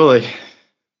Ibiza, surely.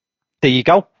 There you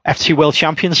go. F2 World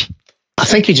Champions. I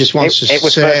think he just wants to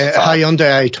say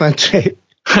Hyundai i20.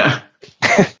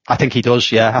 I think he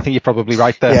does, yeah. I think you're probably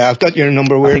right there. Yeah, I've got your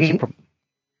number weird.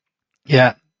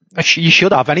 Yeah. You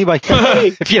should have anyway.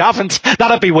 If you haven't,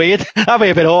 that'd be weird. That'd be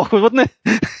a bit awkward, wouldn't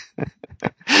it?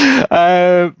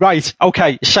 Right.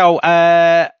 Okay. So,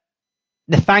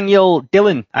 Nathaniel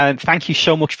Dillon, thank you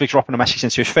so much for dropping a message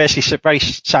into us. Firstly, very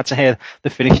sad to hear the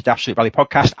finish of the Absolute Rally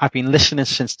podcast. I've been listening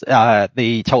since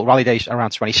the Total Rally days around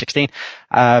 2016.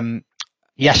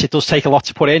 Yes, it does take a lot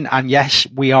to put in, and yes,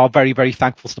 we are very, very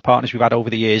thankful to the partners we've had over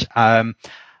the years.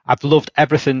 I've loved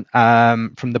everything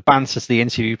from the banter to the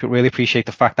interview, but really appreciate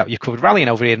the fact that you've covered rallying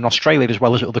over here in Australia as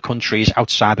well as other countries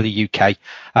outside of the UK.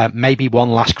 Maybe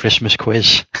one last Christmas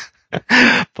quiz.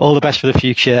 All the best for the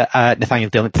future,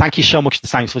 Nathaniel Dillon. Thank you so much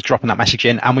for dropping that message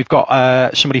in. And we've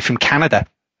got somebody from Canada.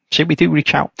 So we do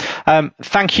reach out.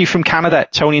 Thank you from Canada.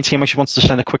 Tony and team actually wants to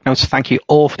send a quick note to thank you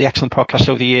all for the excellent podcast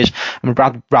over the years. I'm a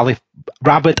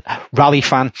rabid rally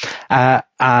fan,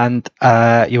 and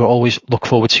you will always look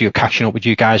forward to catching up with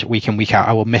you guys week in, week out.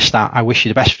 I will miss that. I wish you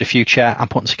the best for the future and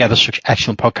putting together such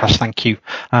excellent podcasts. Thank you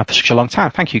for such a long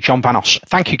time. Thank you, John Vanos.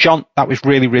 Thank you, John. That was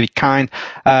really, really kind.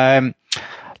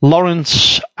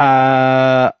 Lawrence,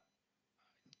 Lawrence,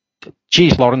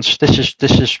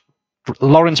 this is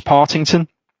Lawrence Partington.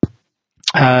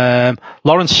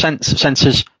 Lawrence sent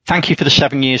us, thank you for the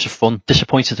 7 years of fun.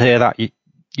 Disappointed to hear that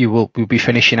you will be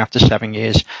finishing after 7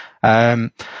 years.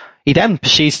 He then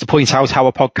proceeds to point out how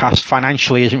a podcast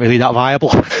financially isn't really that viable.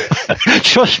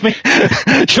 Trust me,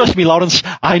 Lawrence,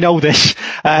 I know this.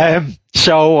 Yeah,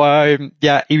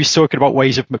 he was talking about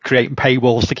ways of creating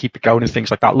paywalls to keep it going and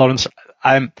things like that. Lawrence,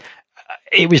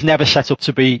 it was never set up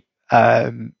to be,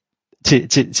 to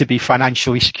be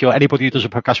financially secure. Anybody who does a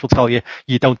podcast will tell you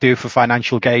don't do it for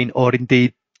financial gain or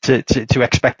indeed to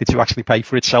expect it to actually pay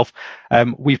for itself.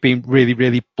 We've been really,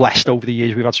 really blessed over the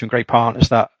years. We've had some great partners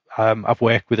that have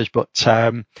worked with us, but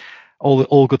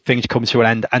all good things come to an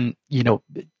end. And, you know,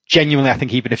 genuinely, I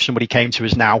think even if somebody came to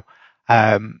us now,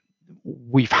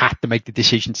 we've had to make the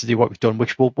decision to do what we've done,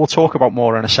 which we'll talk about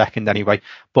more in a second anyway.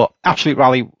 But Absolute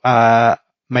Rally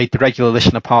made the regular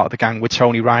listener part of the gang with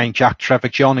Tony, Ryan, Jack, Trevor,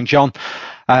 John, and John.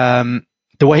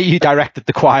 The way you directed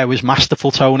the choir was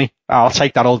masterful, Tony. I'll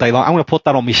take that all day long. I'm going to put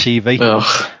that on my CV.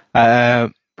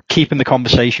 Keeping the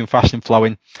conversation fast and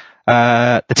flowing.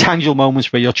 The tangible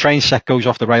moments where your train set goes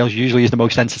off the rails usually is the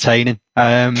most entertaining.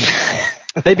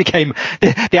 They became,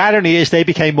 the irony is they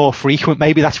became more frequent.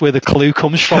 Maybe that's where the clue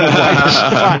comes from. The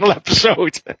final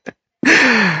episode.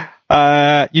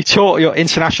 You taught your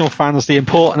international fans the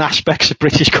important aspects of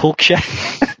British culture.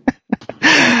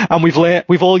 And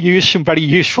we've all used some very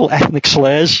useful ethnic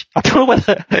slurs. I don't know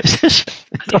whether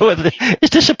is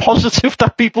this a positive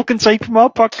that people can take from our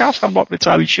podcast? I'm not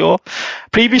entirely sure.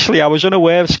 Previously, I was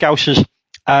unaware of Scousers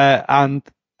and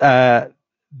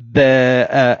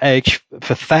their urge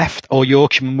for theft, or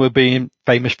Yorkshiremen were being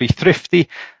famously thrifty,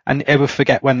 and ever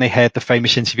forget when they heard the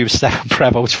famous interview with Stefan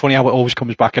Prevost. It's funny how it always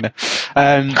comes back in it.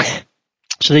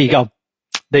 So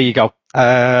there you go.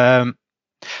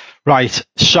 Right,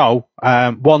 so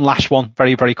one last one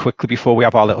very, very quickly before we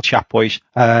have our little chat, boys.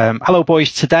 Hello,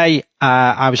 boys. Today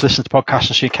I was listening to the podcast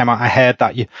and so you came out. I heard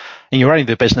that in your running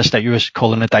the business that you was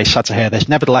calling a day. Sad to hear this.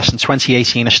 Nevertheless, in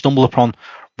 2018, I stumbled upon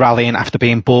rallying after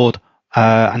being bored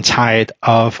and tired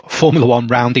of Formula One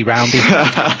roundy.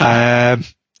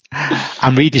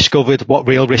 And rediscovered what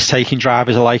real risk-taking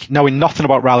drivers are like. Knowing nothing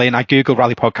about rallying, I googled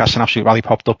Rally Podcast and Absolute Rally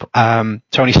popped up.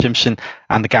 Tony Simpson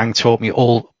and the gang taught me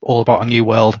all about a new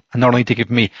world. And not only did they give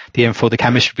me the info, the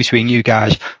chemistry between you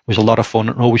guys was a lot of fun,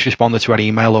 and always responded to an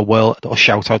email or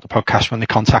shout out the podcast when they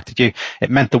contacted you. It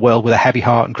meant the world with a heavy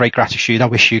heart and great gratitude. I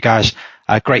wish you guys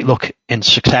great luck in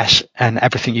success and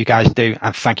everything you guys do.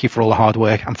 And thank you for all the hard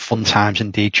work and fun times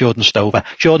indeed. Jordan Stover.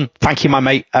 Jordan, thank you, my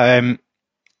mate.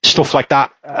 Stuff like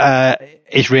that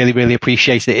is really, really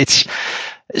appreciated. It's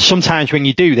sometimes when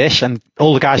you do this, and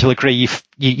all the guys will agree,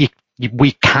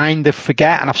 we kind of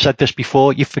forget, and I've said this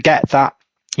before, you forget that,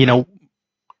 you know,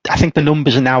 I think the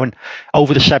numbers are now,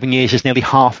 over the 7 years, is nearly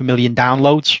 500,000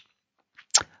 downloads,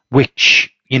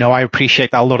 which, you know, I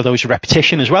appreciate that a lot of those are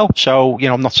repetition as well. So, you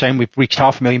know, I'm not saying we've reached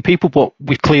 500,000 people, but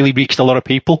we've clearly reached a lot of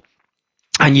people,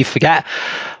 and you forget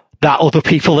that other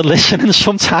people are listening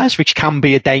sometimes, which can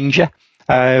be a danger.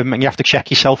 And you have to check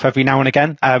yourself every now and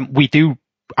again. We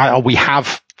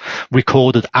have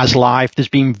recorded as live. There's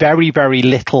been very, very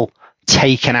little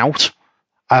taken out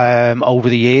over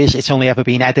the years. It's only ever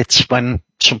been edits when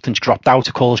something's dropped out,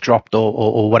 a call's dropped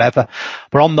or whatever.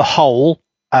 But on the whole,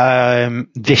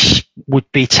 this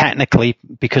would be technically,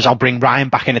 because I'll bring Ryan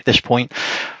back in at this point,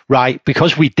 right?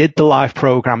 Because we did the live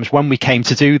programs when we came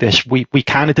to do this, we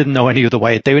kind of didn't know any other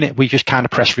way of doing it. We just kind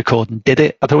of pressed record and did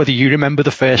it. I don't know whether you remember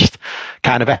the first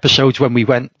kind of episodes when we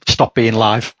stopped being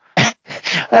live.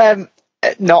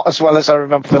 Not as well as I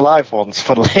remember the live ones,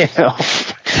 funnily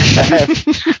enough.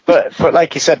 But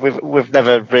like you said, we've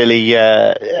never really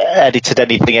edited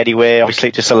anything anyway. Obviously,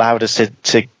 it just allowed us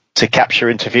to capture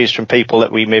interviews from people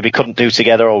that we maybe couldn't do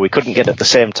together or we couldn't get at the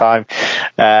same time.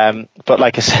 But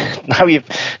like I said,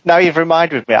 now you've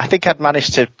reminded me. I think I'd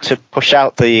managed to push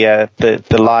out the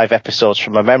live episodes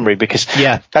from my memory, because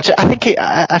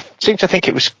I seem to think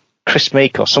it was Chris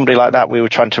Meek or somebody like that we were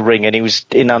trying to ring, and he was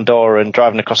in Andorra and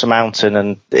driving across a mountain,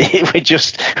 and we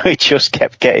just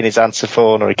kept getting his answer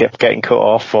phone, or he kept getting cut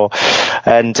off,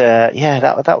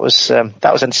 that was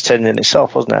entertaining in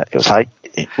itself, wasn't it? It was like,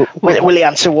 will he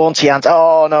answer? Won't he answer?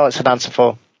 Oh no, it's an answer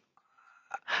phone.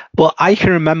 Well, I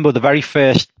can remember the very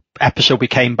first episode we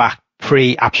came back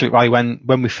pre Absolute Rally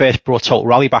when we first brought Total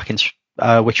Rally back in,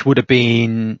 which would have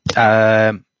been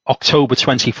October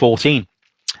 2014.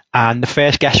 And the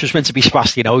first guest was meant to be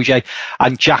Sebastian Ogier.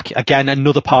 And Jack, again,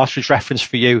 another Partridge reference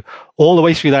for you. All the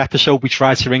way through that episode, we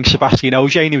tried to ring Sebastian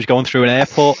Ogier, and he was going through an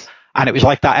airport. And it was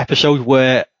like that episode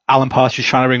where Alan Partridge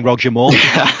trying to ring Roger Moore.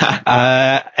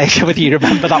 Whether you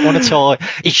remember that one at all.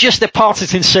 It's just that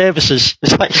Partridge services.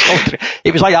 It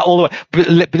was like that all the way.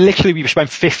 But literally, we spent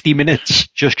 50 minutes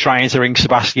just trying to ring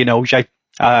Sebastian Ogier.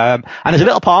 And there's a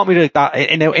little part of me that,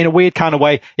 in a weird kind of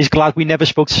way, is glad we never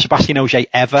spoke to Sebastian Ogier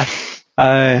ever.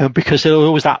 Because there was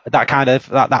always that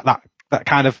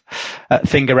kind of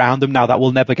thing around him now that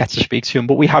we'll never get to speak to him.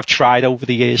 But we have tried over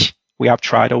the years.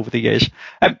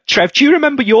 Trev, do you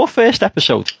remember your first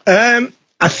episode? I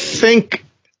think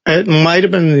it might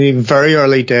have been the very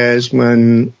early days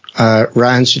when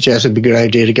Ryan suggested it'd be a good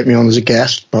idea to get me on as a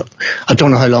guest, but I don't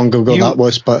know how long ago that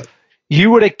was. But you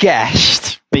were a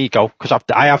guest there you go, because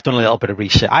I have done a little bit of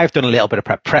research. I have done a little bit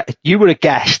of prep. You were a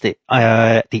guest the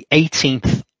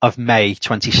 18th of May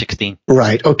 2016.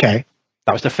 Right, okay.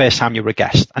 That was the first time you were a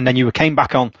guest. And then you came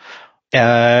back on...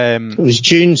 it was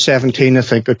June 17, I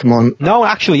think, come on. No,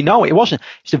 actually, no, it wasn't.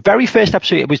 It's the very first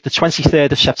episode. It was the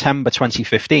 23rd of September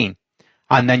 2015.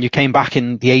 And then you came back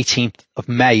in the 18th of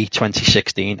May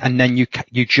 2016. And then you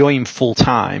joined full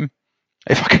time,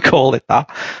 if I can call it that,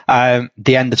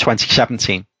 the end of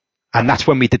 2017. And that's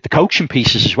when we did the coaching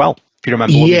pieces as well. If you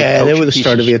remember. Yeah, they were the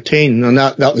start of 18. And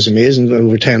that was amazing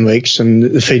over 10 weeks. And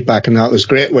the feedback on that was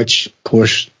great, which, of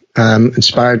course,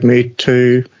 inspired me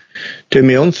to do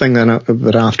my own thing then a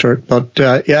bit after it. But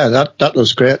yeah, that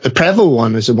was great. The Prevo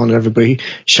one is the one that everybody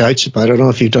shouts about. I don't know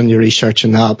if you've done your research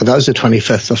on that, but that was the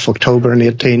 25th of October in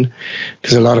 18,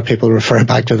 because a lot of people refer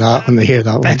back to that when they hear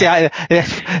that one.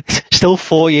 Still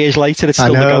 4 years later, it's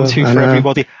still the go-to for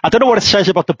everybody. I don't know what it says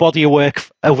about the body of work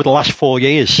over the last 4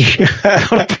 years. I'm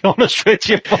going to be honest with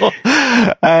you, but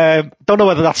don't know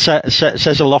whether that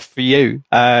says a lot for you.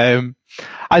 One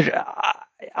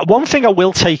thing I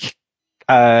will take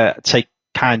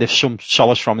kind of some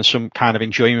solace from and some kind of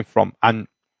enjoyment from, and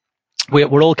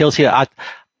we're all guilty. I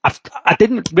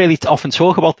didn't really often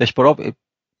talk about this, but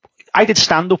I did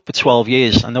stand up for 12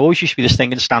 years, and there always used to be this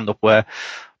thing in stand up where,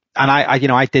 and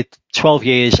I did 12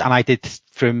 years, and I did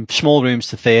from small rooms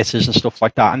to theatres and stuff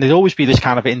like that. And there'd always be this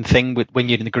kind of in thing with when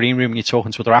you're in the green room and you're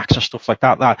talking to other acts and stuff like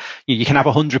that, that you can have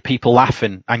 100 people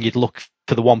laughing and you'd look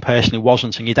for the one person who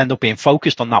wasn't, and you'd end up being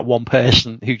focused on that one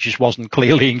person who just wasn't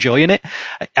clearly enjoying it,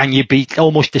 and you'd be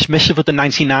almost dismissive of the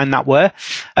 99 that were.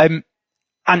 And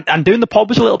doing the pod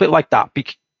was a little bit like that,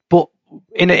 but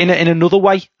in another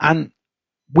way. And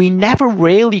we never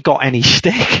really got any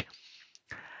stick,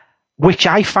 which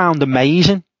I found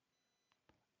amazing.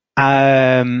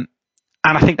 And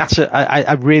I think that's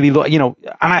I really, and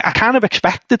I kind of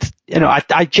expected,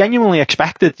 I genuinely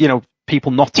expected,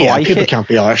 people not to like people it. Can't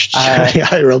be arsed.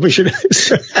 How rubbish it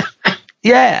is.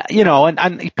 Yeah,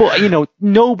 but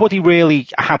nobody really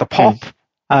had a pop.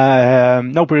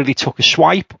 Nobody really took a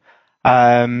swipe.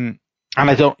 And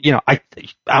I don't,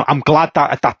 I'm glad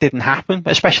that didn't happen,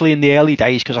 especially in the early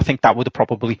days, because I think that would have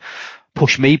probably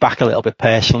pushed me back a little bit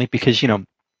personally, because,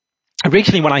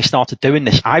 originally when I started doing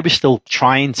this, I was still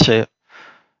trying to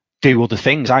do other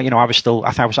things. I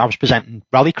was presenting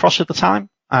Rallycross at the time.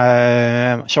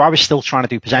 So I was still trying to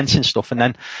do presenting stuff. And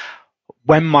then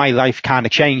when my life kind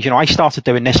of changed, I started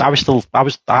doing this. I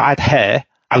had hair.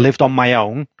 I lived on my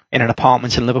own in an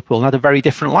apartment in Liverpool and had a very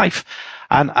different life.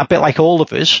 And a bit like all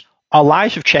of us, our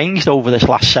lives have changed over this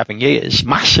last 7 years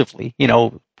massively,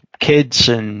 kids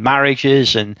and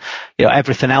marriages and,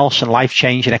 everything else, and life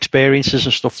changing experiences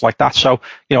and stuff like that. So,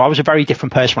 I was a very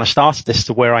different person when I started this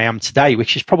to where I am today,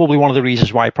 which is probably one of the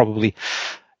reasons why it probably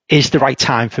is the right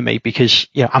time for me, because,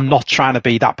 I'm not trying to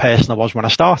be that person I was when I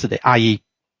started it, i.e.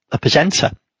 a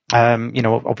presenter.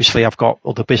 Obviously I've got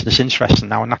other business interests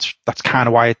now, and that's kind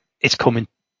of why it's coming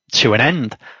to an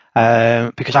end,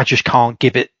 because I just can't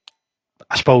give it,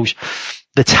 I suppose,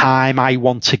 the time I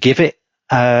want to give it.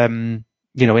 In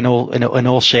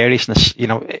all seriousness,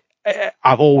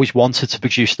 I've always wanted to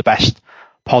produce the best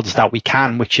pods that we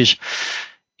can, which is,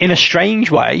 in a strange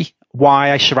way,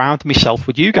 why I surround myself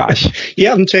with you guys. You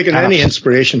haven't taken any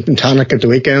inspiration from Tonic at the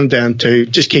weekend then to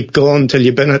just keep going until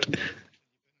you've been it?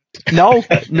 No,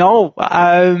 quite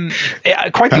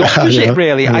the opposite,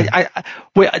 really.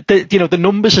 The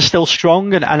numbers are still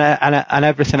strong and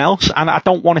everything else, and I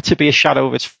don't want it to be a shadow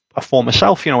of its former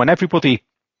self, and everybody,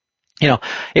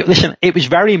 it was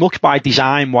very much by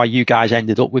design why you guys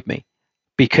ended up with me,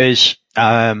 because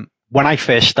when I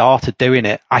first started doing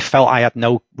it, I felt I had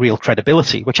no real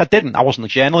credibility, which I didn't. I wasn't a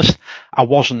journalist. I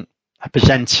wasn't a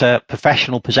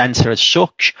professional presenter as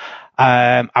such.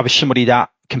 I was somebody that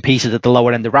competed at the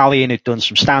lower end of rallying, who'd done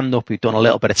some stand-up, who'd done a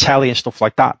little bit of telly and stuff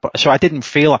like that. But so I didn't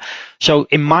feel. So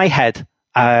in my head,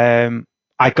 I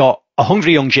got a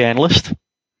hungry young journalist.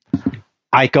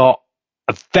 I got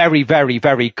a very, very,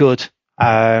 very good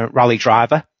rally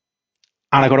driver,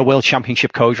 and I got a world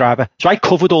championship co-driver. So I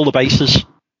covered all the bases.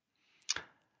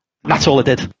 And that's all I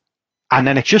did. And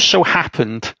then it just so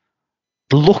happened,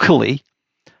 luckily,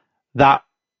 that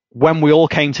when we all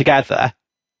came together,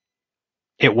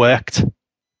 it worked.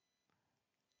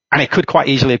 And it could quite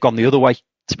easily have gone the other way,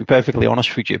 to be perfectly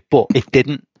honest with you, but it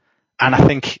didn't. And I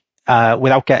think,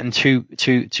 without getting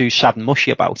too sad and mushy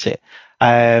about it,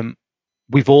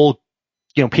 we've all,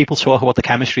 people talk about the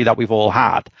chemistry that we've all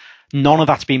had. None of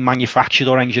that's been manufactured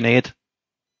or engineered.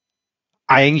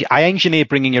 I engineered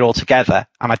bringing it all together,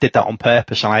 and I did that on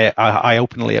purpose, and I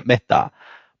openly admit that.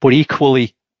 But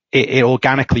equally, it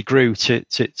organically grew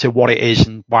to what it is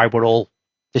and why we're all,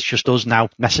 it's just us now,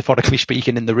 metaphorically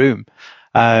speaking, in the room,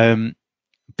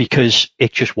 because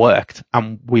it just worked.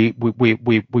 And we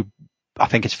I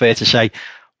think it's fair to say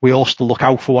we all still look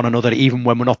out for one another, even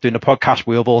when we're not doing the podcast.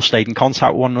 We have all stayed in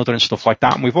contact with one another and stuff like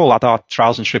that. And we've all had our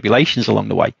trials and tribulations along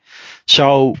the way.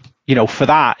 So, for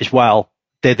that as well,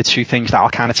 they're the two things that I'll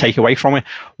kind of take away from it.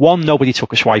 One, nobody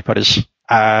took a swipe at us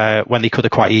when they could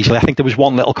have quite easily. I think there was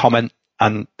one little comment,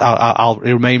 and I'll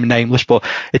remain nameless, but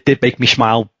it did make me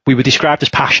smile. We were described as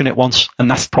passionate once, and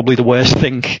that's probably the worst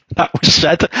thing that was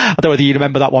said. I don't know whether you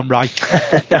remember that one, right?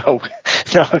 No,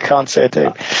 I can't say I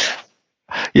do.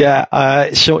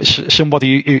 Yeah, so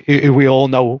somebody who we all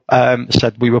know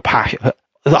said we were passionate.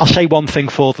 I'll say one thing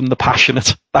for them: the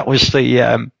passionate. That was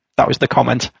the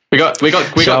comment. We got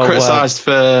criticised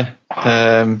for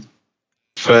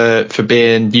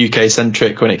being UK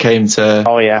centric when it came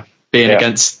to being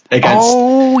against is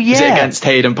it against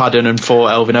Hayden Paddon and for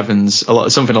Elfyn Evans,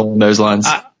 something along those lines.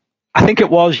 I think it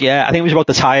was, I think it was about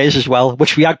the tyres as well,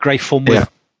 which we had great fun with.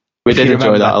 We did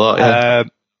enjoy that a lot.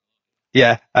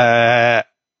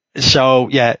 So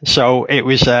it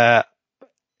was do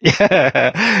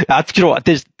you know what?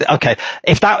 Okay,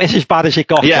 if that is as bad as it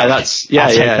got, I'll take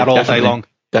that all day long.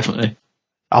 Definitely,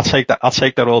 I'll take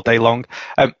that all day long.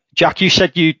 Jack, you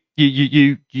said you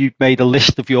made a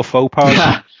list of your faux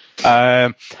pas.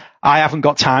 I haven't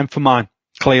got time for mine,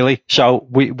 clearly. So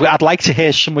I'd like to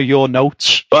hear some of your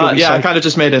notes. Well, I kind of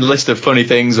just made a list of funny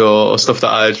things or stuff that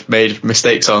I'd made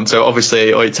mistakes on. So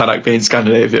obviously, Oyt Tanak being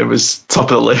Scandinavian was top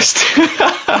of the list.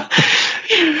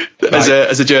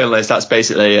 As a journalist, that's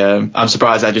basically, I'm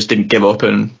surprised I just didn't give up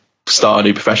and start a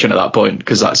new profession at that point,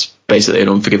 because that's basically an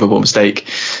unforgivable mistake.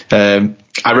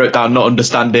 I wrote down not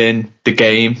understanding the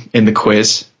game in the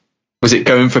quiz. Was it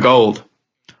going for gold?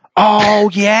 Oh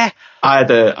yeah, I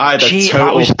had a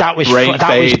total brain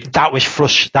fade. That was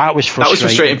frustrating. That was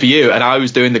frustrating for you, and I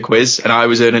was doing the quiz and I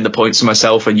was earning the points for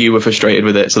myself, and you were frustrated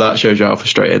with it. So that shows you how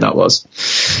frustrating that was.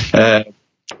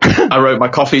 I wrote my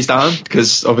coffees down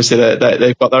because obviously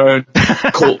they've got their own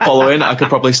cult following. I could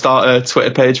probably start a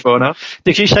Twitter page for now.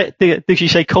 Did you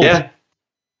say cult?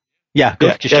 Yeah.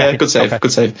 Good. Good save.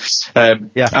 Good save.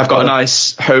 I've got a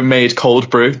nice homemade cold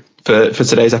brew for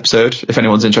today's episode. If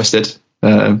anyone's interested,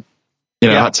 I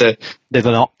had to. They're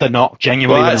not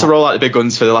genuinely. Well, I had to roll out the big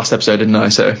guns for the last episode, didn't I?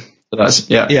 So that's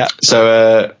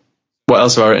So what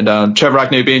else have I written down? Trevor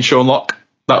Agnew being Sean Locke.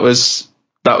 That was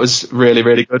really,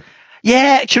 really good.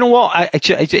 Yeah, do you know what? I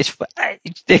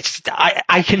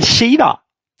can see that,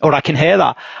 or I can hear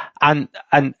that, and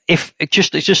if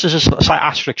just as a slight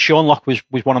asterisk, Sean Locke was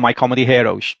one of my comedy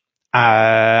heroes,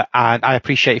 and I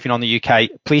appreciate if you're on the UK,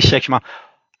 please search him out,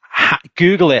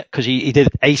 Google it, because he did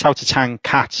 8 out of 10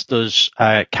 Cats does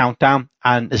Countdown,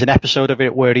 and there's an episode of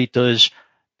it where he does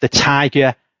the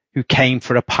tiger who came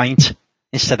for a pint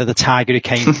instead of the tiger who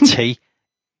came for tea.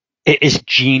 It is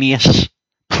genius.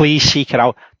 Please seek it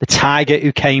out. The tiger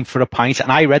who came for a pint.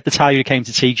 And I read The Tiger Who Came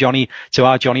to Tea, to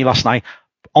our Johnny last night,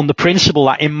 on the principle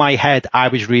that in my head I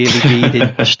was really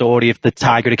reading the story of the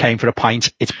tiger who came for a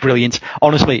pint. It's brilliant.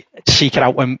 Honestly, seek it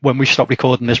out when we stop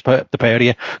recording this the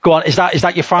area. Go on. Is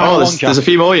that your final one, John? There's a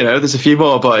few more. There's a few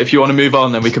more. But if you want to move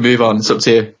on, then we can move on. It's up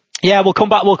to you. Yeah, we'll come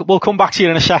back. We'll come back to you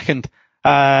in a second.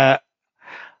 Ryan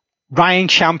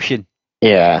Champion.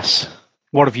 Yes.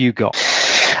 What have you got?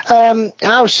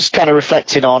 I was just kind of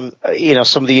reflecting on,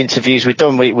 some of the interviews we've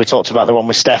done. We talked about the one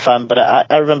with Stefan, but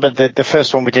I remember the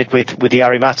first one we did with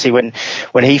Jari Matti when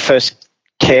he first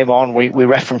came on. We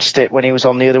referenced it when he was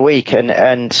on the other week, and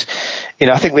I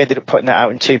think we ended up putting that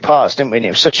out in 2 parts, didn't we? And it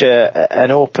was such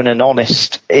an open and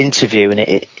honest interview, and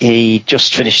he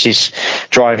just finished his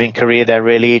driving career there.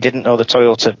 Really, he didn't know the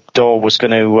Toyota door was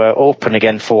going to open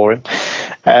again for him,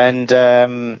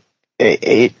 and. Like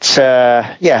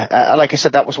I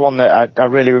said, that was one that I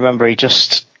really remember. He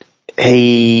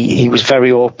was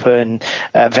very open,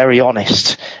 very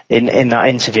honest in that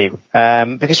interview.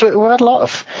 Because we had a lot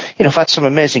of, we've had some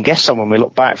amazing guests on when we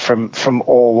look back from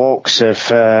all walks of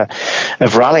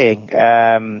rallying,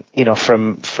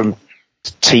 from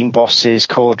team bosses,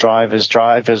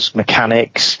 drivers,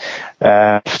 mechanics,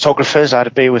 photographers. I had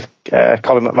a beer with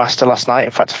Colin McMaster last night.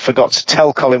 In fact, I forgot to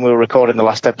tell Colin we were recording the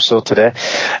last episode today.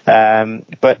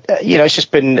 But it's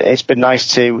been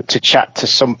nice to chat to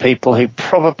some people who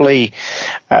probably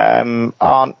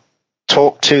aren't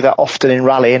talked to that often in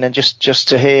rallying, and just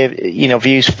to hear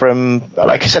views from,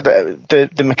 like I said,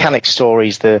 the mechanic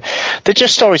stories, they're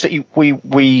just stories that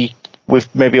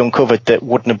we've maybe uncovered that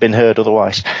wouldn't have been heard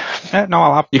otherwise.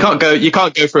 You can't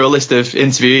go through a list of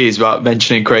interviewees without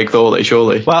mentioning Craig Thorley,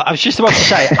 surely. Well, I was just about to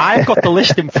say, I've got the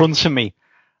list in front of me,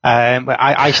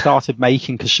 I started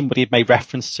making, because somebody had made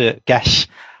reference to guests,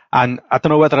 and I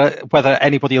don't know whether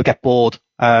anybody will get bored.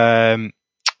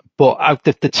 But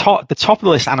the top of the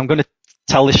list, and I'm going to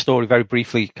tell this story very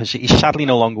briefly because he's sadly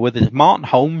no longer with us. Martin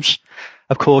Holmes,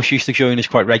 of course, used to join us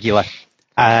quite regular,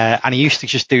 and he used to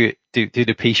just do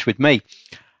the piece with me.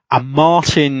 And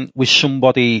Martin was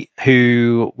somebody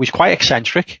who was quite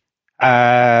eccentric,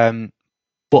 but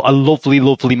a lovely,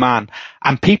 lovely man.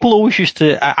 And people always used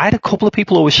to, I had a couple of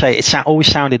people always say it always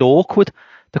sounded awkward,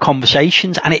 the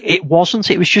conversations, and it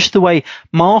wasn't. It was just the way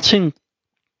Martin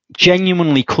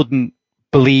genuinely couldn't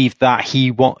believe that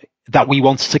that we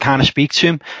wanted to kind of speak to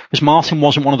him, because Martin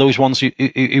wasn't one of those ones who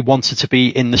wanted to be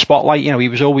in the spotlight. You know,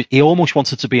 he almost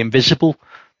wanted to be invisible,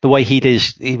 the way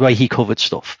the way he covered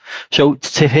stuff. So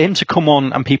to him to come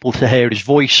on and people to hear his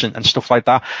voice and stuff like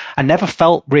that, I never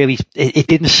felt really, it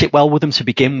didn't sit well with him to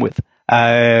begin with.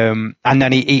 And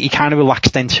then he kind of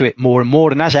relaxed into it more and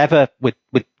more. And as ever with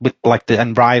like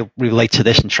and Ryan relate to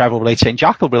this, and Trevor relate to it, and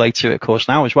Jack will relate to it, of course,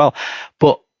 now as well.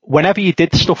 But whenever you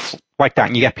did stuff like that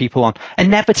and you get people on,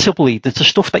 inevitably the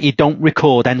stuff that you don't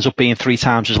record ends up being 3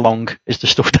 times as long as the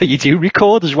stuff that you do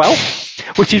record as well,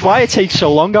 which is why it takes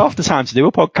so long half the time to do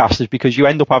a podcast, is because you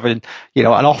end up having, you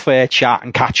know, an off-air chat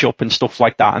and catch up and stuff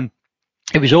like that. And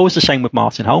it was always the same with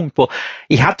Martin Holmes, but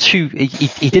he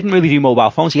didn't really do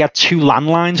mobile phones. He had 2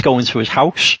 landlines going to his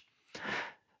house.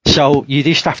 So you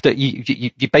just have to,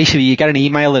 you basically, you get an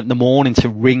email in the morning to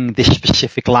ring this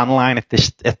specific landline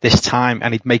at this time,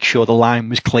 and he'd make sure the line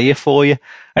was clear for you.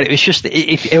 And it was just,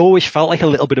 it always felt like a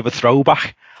little bit of a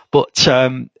throwback. But,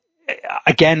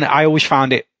 again, I always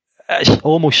found it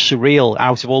almost surreal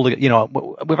out of all the, you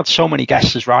know, we've had so many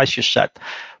guests, as Rice just said,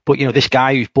 but, you know, this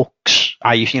guy whose books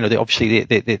I used, you know, obviously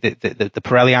the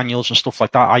Pirelli annuals and stuff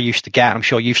like that I used to get. I'm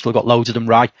sure you've still got loads of them,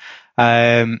 right?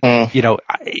 You know,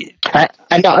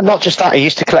 and not just that, he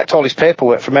used to collect all his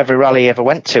paperwork from every rally he ever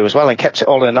went to as well, and kept it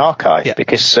all in an archive. Yeah.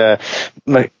 Because,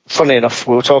 funnily enough,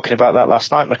 we were talking about that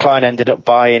last night. McLaren ended up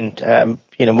buying,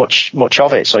 you know, much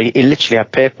of it. So he literally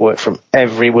had paperwork from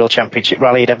every World Championship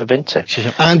rally he'd ever been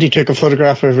to. And he took a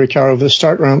photograph of every car over the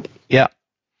start ramp. Yeah.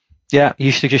 Yeah, he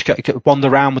used to just wander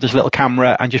around with his little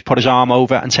camera and just put his arm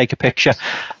over and take a picture.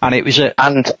 And it was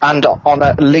and on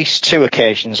at least 2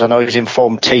 occasions, I know he's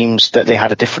informed teams that they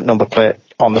had a different number plate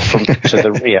on the front to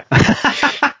the rear.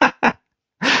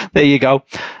 There you go.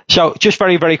 So just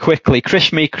very, very quickly,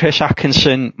 Chris Meek, Chris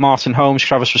Atkinson, Martin Holmes,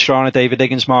 Travis Pastrana, David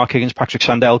Higgins, Mark Higgins, Patrick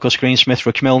Sandell, Gus Greensmith,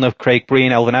 Rich Milner, Craig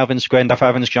Breen, Elvin Evans, Gwendaff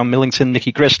Evans, John Millington,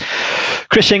 Nicky Grist,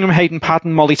 Chris Ingram, Hayden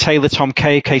Padden, Molly Taylor, Tom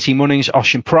Kay, Katie Munnings,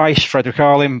 Ocean Price, Frederick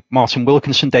Arlim, Martin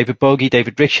Wilkinson, David Bogey,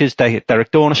 David Richards,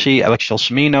 Derek Dornacy, Alex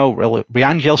Gelsomino,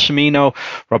 Rian Gelsomino,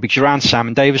 Robbie Durant,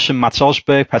 Simon Davison, Matt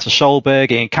Osberg, Peter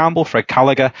Solberg, Ian Campbell, Fred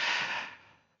Gallagher,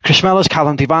 Chris Mellors,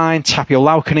 Callum Devine, Tapio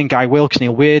Laukkanen, Guy Wilkes,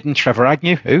 Neil Weirden, Trevor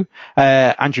Agnew,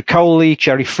 Andrew Coley,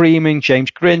 Jerry Freeman,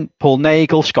 James Grint, Paul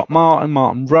Nagel, Scott Martin,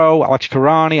 Martin Rowe, Alex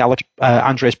Karani,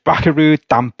 Andres Bakarud,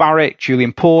 Dan Barrett,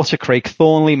 Julian Porter, Craig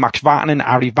Thornley, Max Vatanen,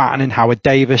 Ari Vatanen, Howard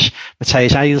Davis,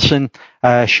 Matthias Adelson,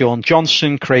 Sean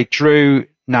Johnson, Craig Drew,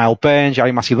 Niall Burns,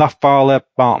 Jerry Matty Lafbarler,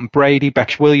 Martin Brady,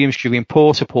 Bex Williams, Julian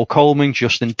Porter, Paul Coleman,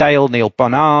 Justin Dale, Neil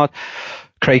Bernard,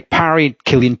 Craig Parry,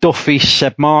 Killian Duffy,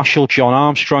 Seb Marshall, John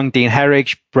Armstrong, Dean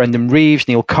Herridge, Brendan Reeves,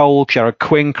 Neil Cole, Gerard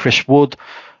Quinn, Chris Wood,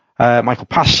 Michael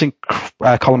Passon,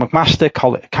 Colin McMaster,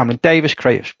 Cameron Davis,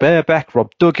 Craig Burbeck,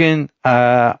 Rob Duggan,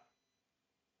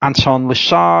 Anton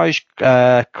Lesage,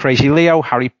 Crazy Leo,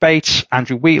 Harry Bates,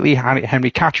 Andrew Wheatley, Henry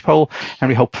Catchpole,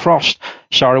 Henry Hope Frost,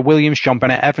 Sarah Williams, John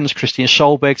Bennett Evans, Christian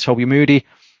Solberg, Toby Moody,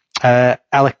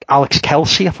 Alex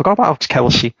Kelsey, I forgot about Alex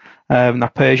Kelsey,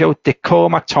 that Peugeot, Dick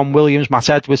Cormack, Tom Williams, Matt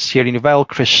Edwards, Thierry Novell,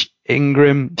 Chris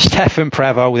Ingram, Stefan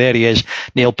Prevo, there he is,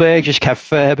 Neil Burgess, Kev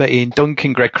Ferber, Ian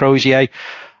Duncan, Greg Crozier,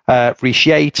 Rhys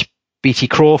Yates, BT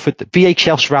Crawford, the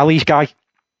VHS Rallies guy.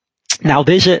 Now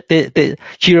do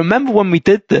you remember when we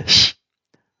did this?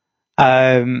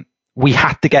 We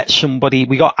had to get somebody,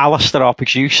 we got Alistair, our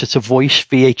producer, to voice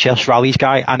VHS Rallies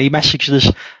guy, and he messaged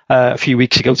us a few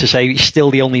weeks ago to say it's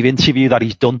still the only interview that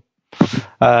he's done,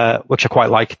 which I quite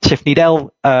like. Tiffany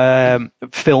Dell,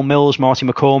 Phil Mills, Marty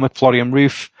McCormick, Florian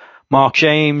Roof, Mark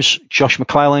James, Josh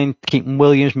McClellan, Keaton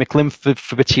Williams, Mick Linford,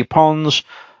 Fabrizio Pons,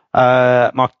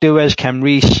 Mark Duez, Ken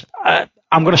Rees.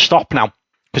 I'm going to stop now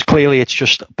because clearly it's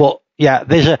just, but yeah,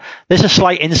 there's a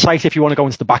slight insight if you want to go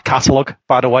into the back catalogue,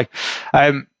 by the way.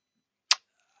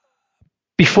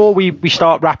 Before we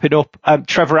start wrapping up,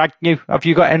 Trevor Agnew, have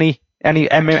you got any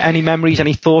memories,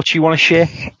 any thoughts you want to share?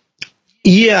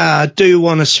 Yeah, I do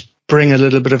want to bring a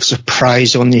little bit of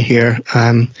surprise on you here.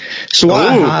 So what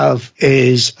I have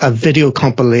is a video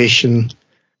compilation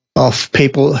of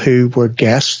people who were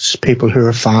guests, people who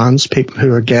are fans, people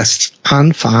who are guests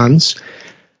and fans.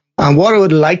 And what I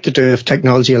would like to do, if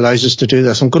technology allows us to do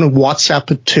this, I'm going to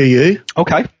WhatsApp it to you.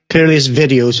 Okay. Clearly it's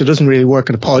video, so it doesn't really work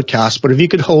in a podcast, but if you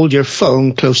could hold your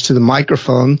phone close to the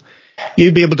microphone,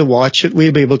 you'd be able to watch it,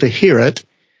 we'll be able to hear it.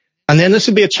 And then this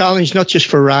would be a challenge not just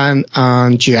for Ryan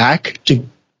and Jack to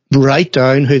write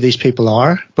down who these people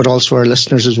are, but also our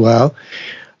listeners as well.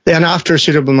 Then after a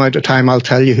suitable amount of time, I'll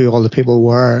tell you who all the people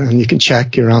were, and you can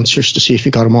check your answers to see if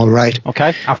you got them all right.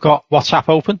 Okay, I've got WhatsApp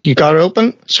open. You got it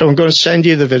open? So I'm going to send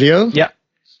you the video. Yeah.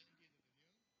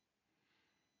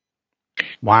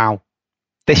 Wow.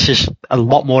 This is a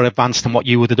lot more advanced than what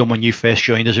you would have done when you first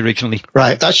joined us originally.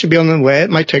 Right, that should be on the way.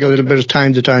 It might take a little bit of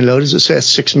time to download. As it says,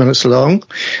 6 minutes long.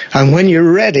 And when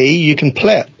you're ready, you can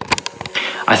play it.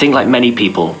 I think like many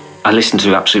people, I listen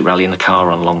to Absolute Rally in the car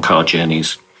on long car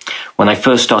journeys. When I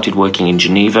first started working in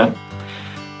Geneva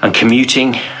and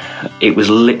commuting, it was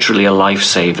literally a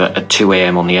lifesaver at 2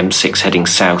 a.m. on the M6 heading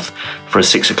south for a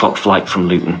 6 o'clock flight from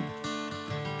Luton.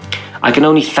 I can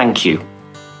only thank you,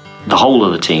 the whole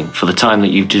of the team, for the time that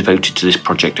you've devoted to this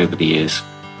project over the years.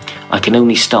 I can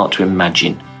only start to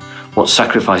imagine what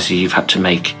sacrifices you've had to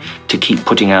make to keep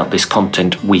putting out this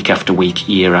content week after week,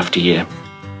 year after year.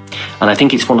 And I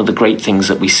think it's one of the great things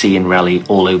that we see in rally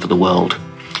all over the world,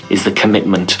 is the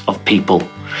commitment of people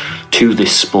to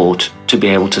this sport to be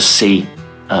able to see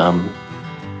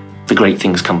the great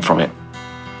things come from it.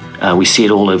 We see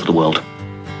it all over the world,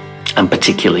 and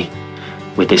particularly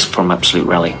with this from Absolute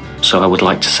Rally. So I would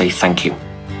like to say thank you.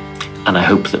 And I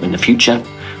hope that in the future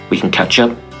we can catch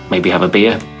up, maybe have a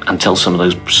beer and tell some of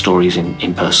those stories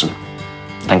in person.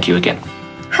 Thank you again.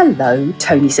 Hello,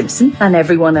 Tony Simpson and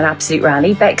everyone at Absolute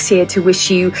Rally. Bex here to wish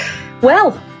you,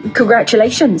 well,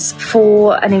 congratulations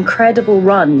for an incredible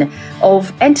run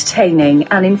of entertaining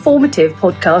and informative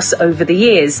podcasts over the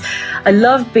years. I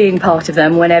love being part of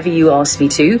them whenever you ask me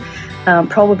to.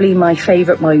 Probably my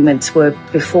favourite moments were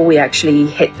before we actually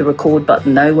hit the record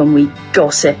button, though, when we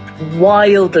gossiped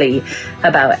wildly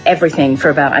about everything for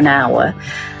about an hour.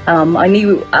 I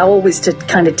knew I always to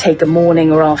kind of take a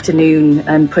morning or afternoon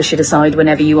and push it aside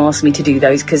whenever you asked me to do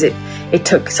those, because it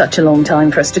took such a long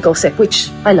time for us to gossip, which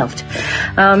I loved.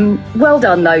 Well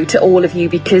done, though, to all of you,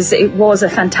 because it was a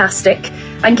fantastic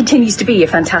and continues to be a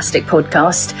fantastic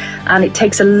podcast, and it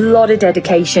takes a lot of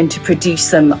dedication to produce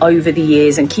them over the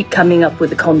years and keep coming up with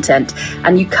the content,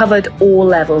 and you covered all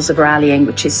levels of rallying,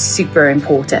 which is super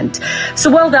important.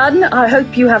 So well done. I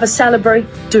hope you have a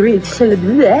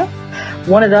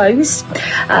one of those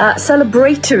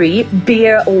celebratory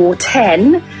beer or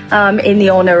 10 in the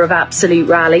honour of Absolute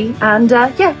Rally, and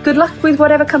good luck with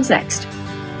whatever comes next.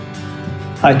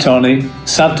 Hi Tony,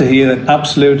 sad to hear that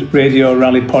Absolute Radio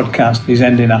Rally podcast is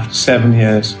ending after 7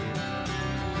 years.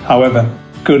 However,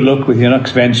 good luck with your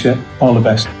next venture, all the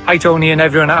best. Hi Tony and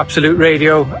everyone at Absolute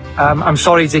Radio. I'm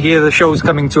sorry to hear the show's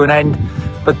coming to an end,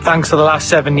 but thanks for the last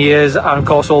 7 years, and of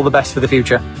course all the best for the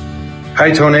future.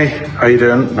 Hi Tony, how you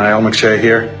doing? Niall McShay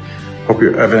here. Hope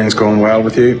everything's going well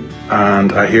with you,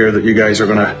 and I hear that you guys are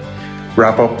going to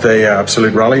wrap up the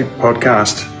Absolute Rally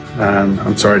podcast.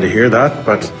 I'm sorry to hear that,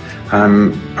 but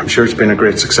I'm sure it's been a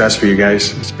great success for you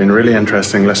guys. It's been really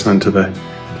interesting listening to the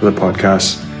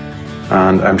podcast,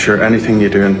 and I'm sure anything you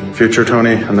do in future,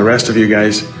 Tony, and the rest of you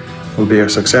guys will be a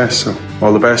success. So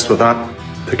all the best with that.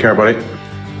 Take care, buddy.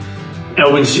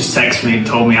 Elvin's just texted me and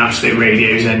told me Absolute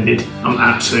Radio's ended. I'm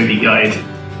absolutely gutted.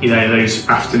 You know, those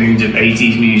afternoons of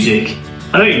 80s music.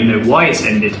 I don't even know why it's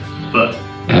ended, but...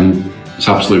 It's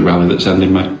Absolute Rally that's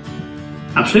ending, mate.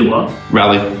 Absolute what?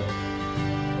 Rally.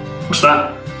 What's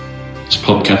that? It's a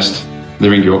podcast. They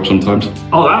ring you up sometimes.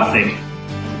 Oh, that thing.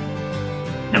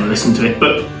 Never listened to it,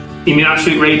 but you mean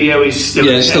Absolute Radio is still...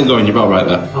 Yeah, it's still going. You're about right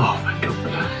there. Oh, my God.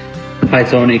 Hi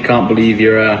Tony, can't believe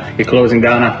you're closing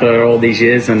down after all these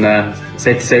years, and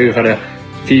safe to say we've had a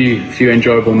few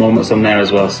enjoyable moments on there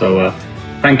as well. So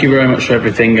thank you very much for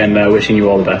everything, and wishing you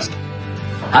all the best.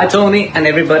 Hi Tony and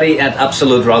everybody at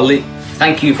Absolute Rally.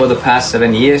 Thank you for the past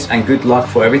 7 years, and good luck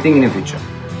for everything in the future.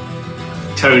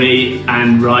 Tony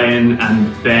and Ryan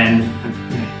and Ben.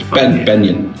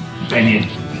 Benyon.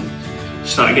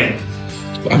 Start again.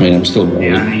 I mean, I'm still rolling.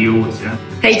 Yeah, I know you always, yeah.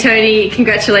 Hey Tony,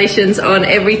 congratulations on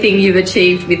everything you've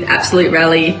achieved with Absolute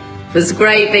Rally. It was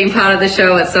great being part of the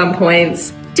show at some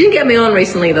points. Didn't get me on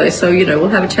recently though, so we'll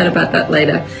have a chat about that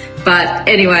later. But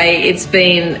anyway, it's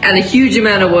been a huge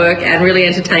amount of work and really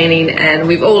entertaining, and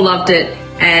we've all loved it,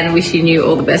 and wishing you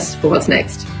all the best for what's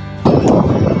next.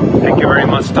 Thank you very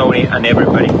much, Tony, and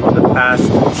everybody for the past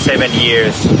 7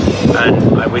 years,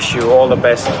 and I wish you all the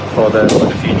best for the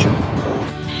future.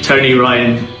 Tony,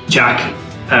 Ryan, Jack,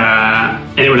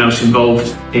 anyone anyone else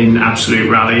involved in Absolute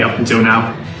Rally up until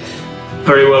now.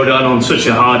 Very well done on such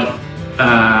a hard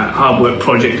work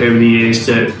project over the years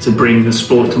to bring the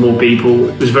sport to more people.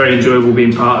 It was very enjoyable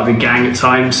being part of a gang at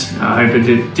times. I hope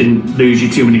it didn't lose you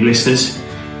too many listeners.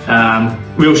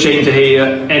 Real shame to hear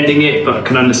you ending it, but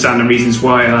can understand the reasons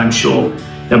why, and I'm sure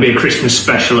there'll be a Christmas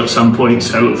special at some point,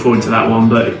 so I look forward to that one.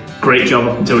 But great job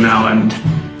up until now, and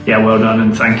yeah, well done,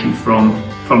 and thank you from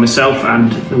myself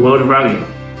and the world of rally.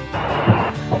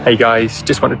 Hey guys,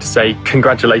 just wanted to say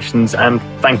congratulations and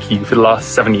thank you for the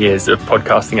last 7 years of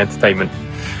podcasting entertainment.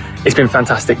 It's been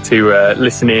fantastic to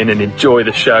listen in and enjoy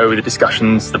the show, the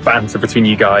discussions, the banter between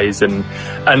you guys, and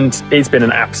it's been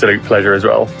an absolute pleasure as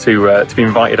well to be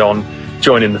invited on,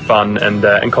 join in the fun,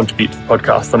 and contribute to the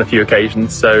podcast on a few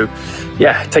occasions. So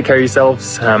yeah, take care of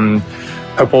yourselves.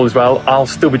 Hope all is well. I'll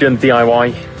still be doing the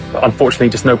DIY, but unfortunately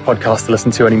just no podcast to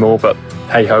listen to anymore, but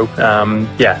hey ho.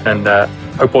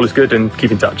 Hope all is good and keep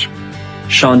in touch.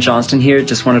 Sean Johnston here.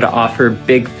 Just wanted to offer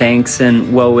big thanks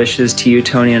and well wishes to you,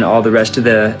 Tony, and all the rest of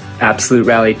the Absolute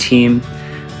Rally team.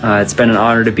 It's been an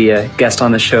honor to be a guest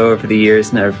on the show over the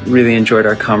years, and I've really enjoyed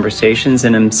our conversations,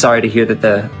 and I'm sorry to hear that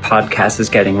the podcast is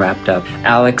getting wrapped up.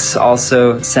 Alex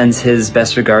also sends his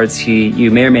best regards.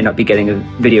 You may or may not be getting a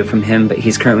video from him, but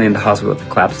he's currently in the hospital with a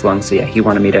collapsed lung, so yeah, he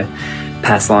wanted me to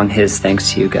pass along his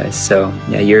thanks to you guys. So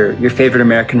yeah, your favorite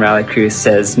American rally crew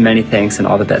says many thanks and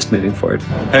all the best moving forward.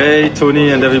 Hey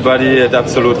Tony and everybody at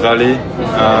Absolute Rally.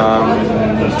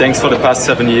 Thanks for the past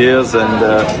 7 years, and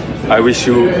I wish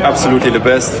you absolutely the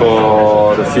best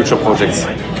for the future projects.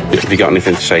 Have you got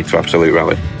anything to say to Absolute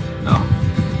Rally? No.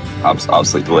 I'm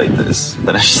absolutely delighted that it's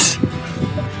finished.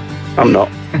 I'm not.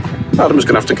 Adam's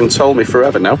going to have to console me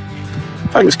forever now.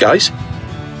 Thanks, guys.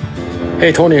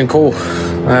 Hey, Tony and co.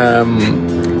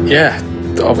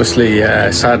 Obviously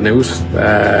sad news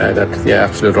that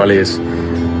Absolute Rally is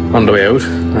on the way out.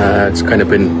 It's kind of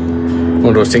been one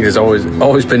of those things that's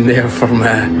always been there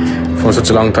for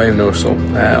such a long time now. So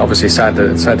obviously sad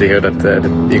to hear that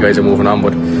you guys are moving on,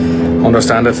 but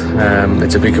understand it.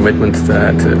 It's a big commitment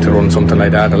to run something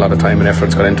like that. A lot of time and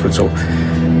effort's got into it. So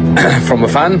from a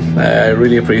fan, I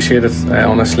really appreciate it. I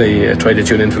honestly tried to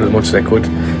tune into it as much as I could.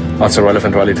 Lots of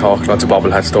relevant rally talk, lots of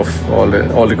bobblehead stuff, all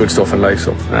the good stuff in life.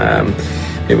 So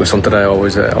it was something I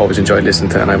always enjoyed listening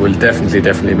to, and I will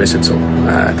definitely miss it. So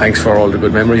thanks for all the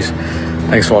good memories,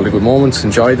 thanks for all the good moments.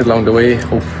 Enjoyed it along the way.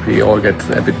 Hope you all get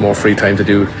a bit more free time to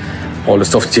do all the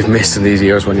stuff that you've missed in these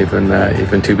years when you've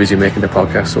been too busy making the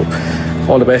podcast. So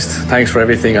all the best. Thanks for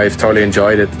everything. I've thoroughly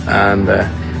enjoyed it, and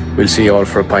we'll see you all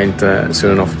for a pint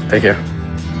soon enough. Take care.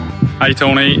 Hi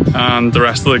Tony and the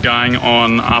rest of the gang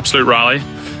on Absolute Rally.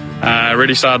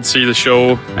 Really sad to see the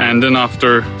show ending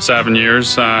after 7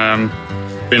 years.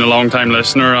 Been a long time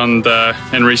listener, and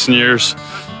in recent years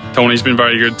Tony's been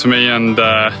very good to me, and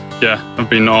I've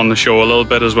been on the show a little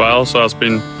bit as well, so it's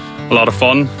been a lot of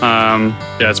fun.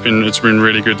 It's been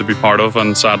really good to be part of,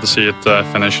 and sad to see it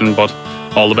finishing, but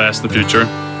all the best in the future.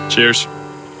 Cheers.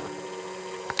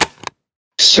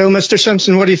 So, Mr.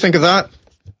 Simpson, what do you think of that?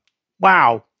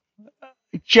 Wow.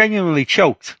 Genuinely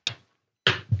choked.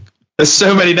 There's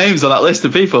so many names on that list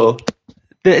of people.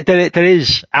 There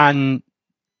is, and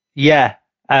yeah,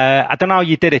 I don't know how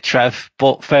you did it, Trev,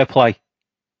 but fair play.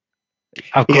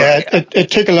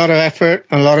 It took a lot of effort,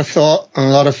 and a lot of thought, and a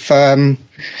lot of,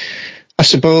 I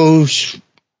suppose,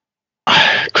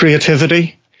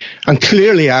 creativity. And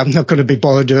clearly I'm not going to be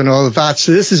bothered doing all of that.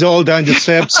 So this is all down to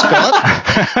Seb Scott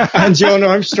and John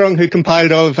Armstrong, who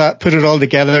compiled all of that, put it all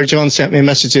together. John sent me a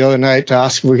message the other night to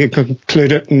ask if we could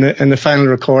conclude it in the final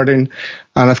recording.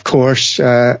 And of course,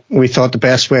 we thought the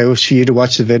best way was for you to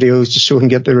watch the videos just so we can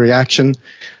get the reaction.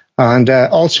 And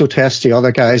also test the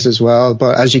other guys as well.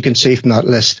 But as you can see from that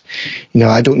list,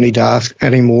 I don't need to ask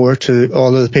any more to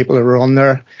all of the people that were on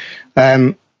there.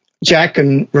 Jack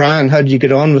and Ryan, how did you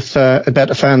get on with a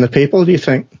better fan of the people, do you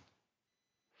think?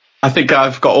 I think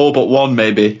I've got all but one,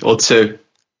 maybe, or two.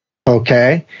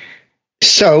 Okay.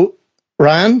 So,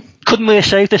 Ryan? Couldn't we have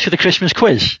saved this for the Christmas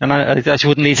quiz? And I just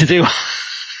wouldn't need to do.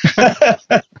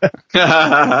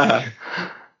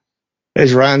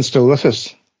 Is Ryan still with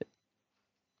us?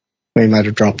 He might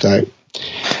have dropped out.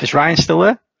 Is Ryan still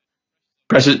there?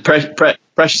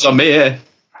 Pressure's on me here.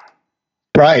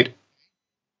 Right.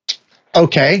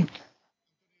 Okay,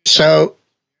 so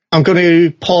I'm going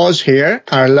to pause here.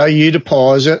 I allow you to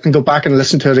pause it and go back and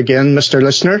listen to it again, Mr.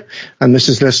 Listener and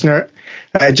Mrs. Listener,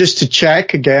 just to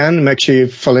check again, make sure you're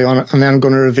fully on it, and then I'm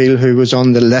going to reveal who was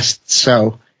on the list.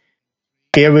 So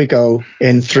here we go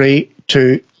in 3,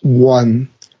 2, 1.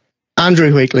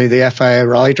 Andrew Wheatley, the FIA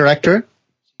Rally Director,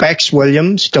 Bex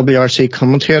Williams, WRC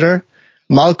Commentator,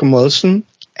 Malcolm Wilson,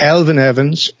 Elvin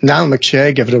Evans, Niall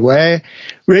McShay, give it away,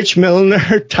 Rich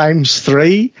Milner times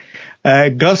 3,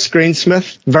 Gus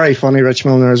Greensmith, very funny Rich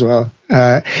Milner as well,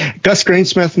 Gus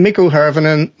Greensmith, Miko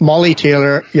Hervinen, Molly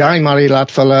Taylor, Jari-Matti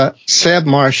Latvala, Seb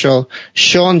Marshall,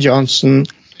 Sean Johnson,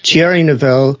 Thierry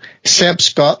Neville, Seb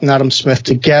Scott and Adam Smith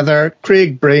together,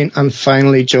 Craig Breen, and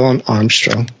finally John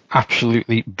Armstrong.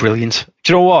 Absolutely brilliant.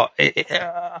 Do you know what?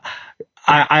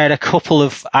 I had a couple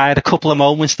of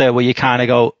moments there where you kind of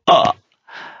go,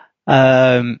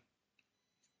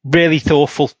 really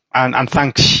thoughtful, and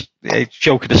thanks,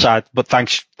 joking aside, but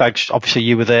thanks. Obviously,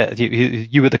 you were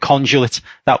the conduit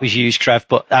that was used, Trev.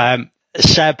 But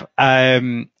Seb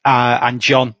and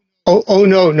John. Oh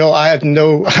no! I had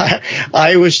no.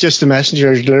 I was just the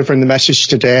messenger delivering the message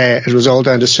today. It was all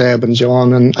down to Seb and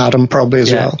John and Adam probably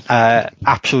as well.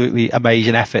 Absolutely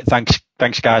amazing effort.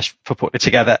 Thanks guys for putting it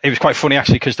together. It was quite funny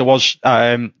actually because there was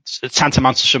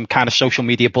tantamount to some kind of social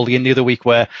media bullying the other week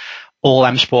where all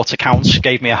M Sports accounts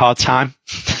gave me a hard time.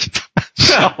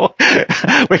 So,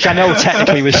 which I know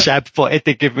technically was Seb, but it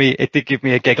did give me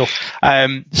a giggle.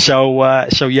 So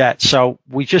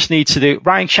we just need to do.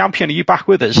 Ryan Champion, are you back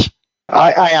with us?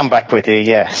 I am back with you,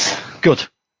 yes. Good.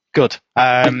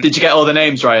 Did you get all the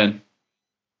names, Ryan?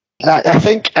 I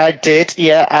think I did.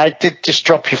 Yeah, I did just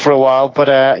drop you for a while, but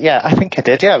I think I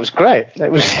did. Yeah, it was great.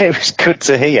 It was good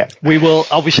to hear. We will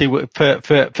obviously for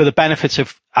the benefit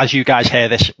of, as you guys hear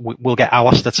this, we'll get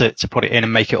Alistair to put it in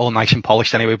and make it all nice and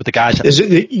polished anyway. But the guys,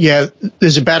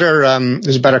 there's a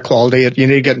better quality. You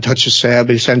need to get in touch with Seb.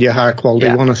 He'll send you a higher quality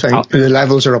one. I think the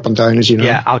levels are up and down, as you know.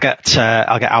 Yeah, I'll get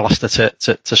Alistair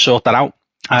to sort that out.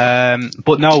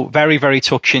 But no, very very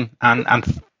touching,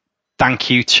 and thank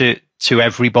you to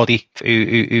everybody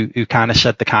who kind of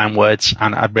said the kind words,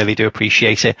 and I really do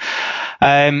appreciate it.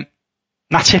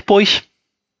 That's it, boys.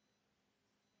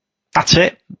 That's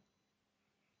it.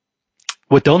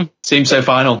 We're done. Seems so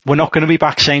final. We're not going to be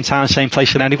back same time, same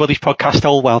place in anybody's podcast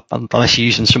hole. Well, unless you're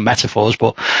using some metaphors,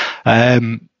 but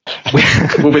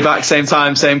we'll be back same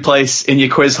time, same place in your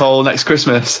quiz hole next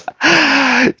Christmas.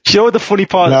 Do you know what the funny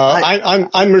part? No,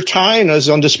 I'm retiring as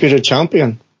undisputed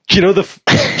champion. Do you know the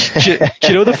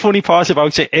funny part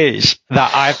about it is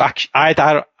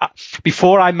that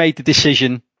before I made the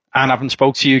decision and haven't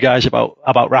spoke to you guys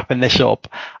about wrapping this up,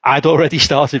 I'd already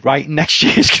started writing next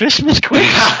year's Christmas quiz.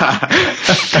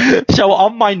 So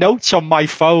on my notes on my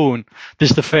phone,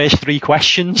 there's the first 3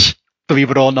 questions.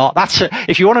 Believe it or not,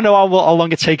 if you want to know how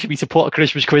long it takes me to put a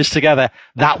Christmas quiz together,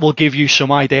 that will give you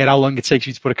some idea how long it takes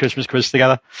me to put a Christmas quiz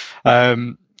together.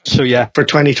 So yeah, for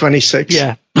 2026.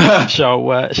 Yeah.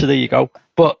 So there you go.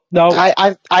 But no,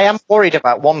 I am worried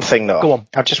about one thing though. Go on.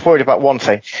 I'm just worried about one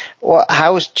thing.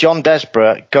 How is John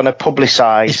Desborough going to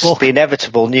publicise the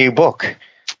inevitable new book?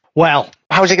 Well,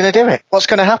 how is he going to do it? What's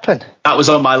going to happen? That was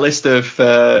on my list of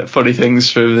funny things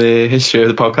from the history of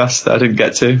the podcast that I didn't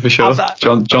get to, for sure.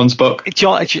 John's book.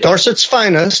 Dorset's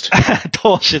finest.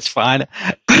 Dorset's finest.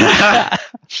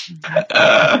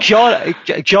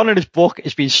 John and his book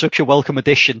has been such a welcome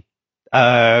addition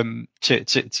to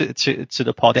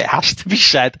the pod. It has to be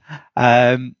said.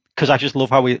 Because I just love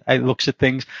how he looks at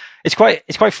things. It's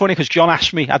quite funny because John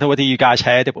asked me, I don't know whether you guys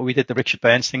heard it, but we did the Richard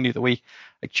Burns thing the other week.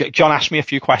 John asked me a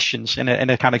few questions in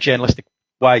a kind of journalistic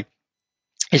way.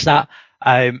 Is that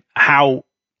how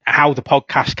the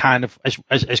podcast kind of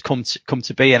has come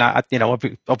to be? And I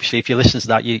obviously if you listen to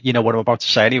that, you know what I'm about to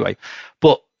say anyway.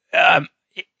 But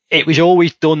it was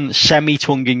always done semi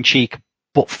tongue in cheek,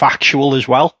 but factual as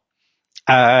well.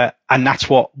 And that's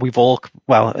what we've all,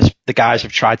 as the guys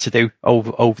have tried to do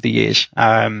over the years.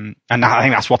 And I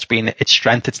think that's what's been its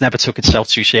strength. It's never took itself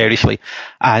too seriously,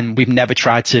 and we've never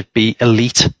tried to be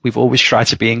elite. We've always tried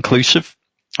to be inclusive,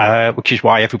 which is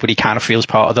why everybody kind of feels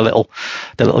part of the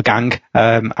little gang,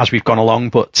 as we've gone along.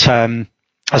 But, as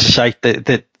I say,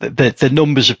 the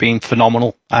numbers have been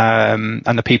phenomenal,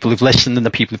 and the people who've listened and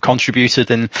the people who've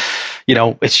contributed, and,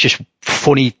 it's just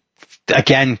funny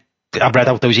again. I've read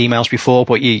out those emails before,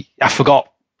 but I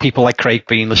forgot people like Craig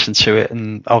Breen listened to it,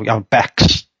 and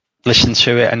Bex listened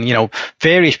to it, and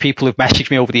various people who've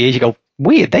messaged me over the years. You go,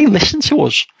 weird, they listen to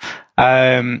us,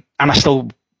 and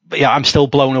I'm still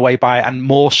blown away by it, and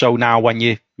more so now when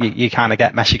you kind of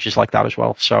get messages like that as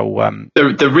well. So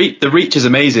the reach is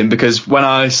amazing, because when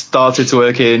I started to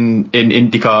work in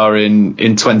IndyCar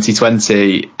in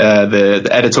 2020, the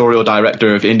editorial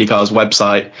director of IndyCar's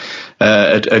website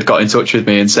had got in touch with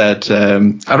me and said,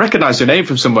 I recognise your name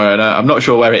from somewhere and I'm not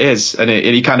sure where it is. And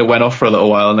he kind of went off for a little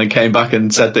while and then came back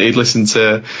and said that he'd listened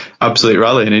to Absolute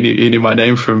Rally and he knew my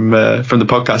name from the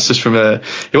podcast, just from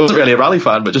he wasn't really a rally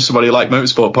fan, but just somebody who liked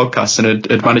motorsport podcasts and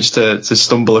had managed to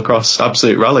stumble across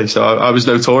Absolute Rally. So I was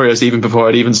notorious even before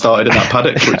I'd even started in that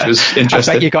paddock, which was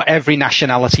interesting. I bet you got every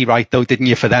nationality right though, didn't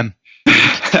you, for them?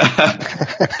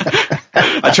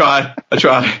 I try.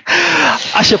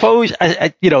 I suppose,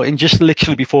 and just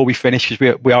literally before we finish,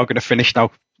 because we are going to finish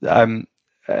now,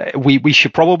 we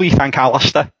should probably thank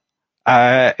Alistair,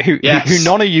 who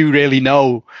none of you really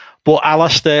know, but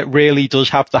Alistair really does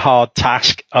have the hard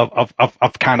task of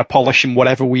kind of polishing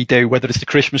whatever we do, whether it's the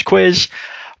Christmas quiz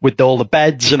with all the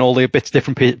beds and all the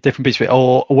different bits of it,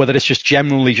 or whether it's just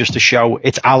generally just a show.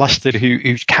 It's Alistair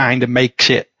who kind of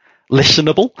makes it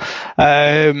listenable,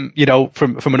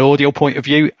 from an audio point of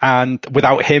view, and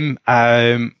without him,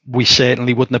 we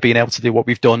certainly wouldn't have been able to do what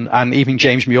we've done. And even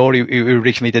James Muir, who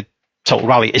originally did Total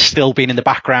Rally, is still been in the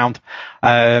background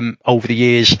over the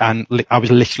years, and I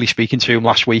was literally speaking to him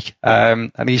last week,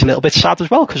 and he's a little bit sad as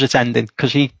well because it's ending,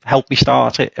 because he helped me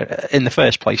start it in the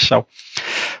first place. So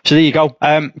there you go.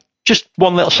 Just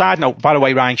one little side note, by the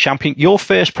way, Ryan Champion, your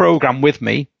first programme with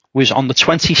me was on the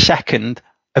 22nd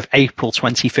of April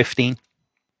 2015.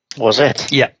 Was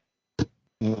it? Yeah.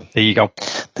 There you go.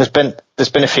 There's been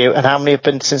a few, and how many have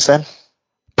been since then?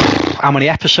 How many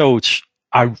episodes?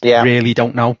 I really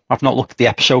don't know. I've not looked at the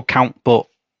episode count, but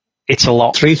it's a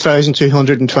lot.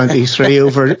 3,223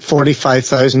 over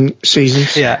 45,000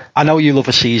 seasons. Yeah, I know you love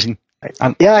a season.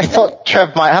 I thought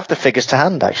Trev might have the figures to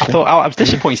hand, actually. I was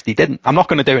disappointed he didn't. I'm not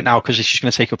going to do it now because it's just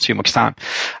going to take up too much time.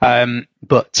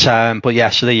 But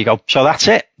yeah, so there you go. So that's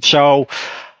it. So,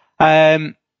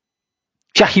 Jackie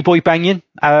Boy Benyon,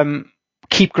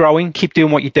 keep growing, keep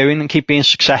doing what you're doing, and keep being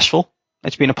successful.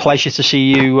 It's been a pleasure to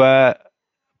see you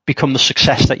become the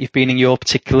success that you've been in your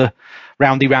particular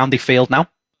roundy field now.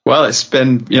 Well, it's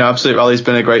been, Absolute Rally's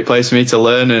been a great place for me to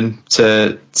learn and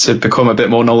to become a bit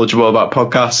more knowledgeable about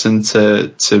podcasts and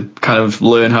to kind of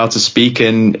learn how to speak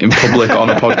in public on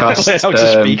a podcast. How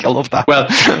to speak, I love that. Well,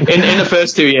 in the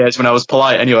first 2 years when I was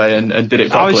polite anyway and did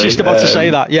it properly. I was just about to say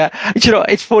that, yeah.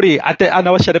 It's funny, I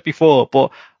know I said it before,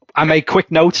 but I made quick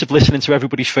notes of listening to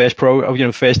everybody's first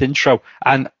first intro,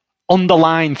 and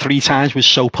underlined 3 times was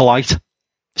so polite.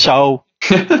 So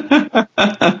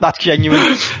that's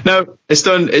genuine. No, it's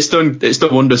done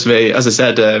wonders for me. As I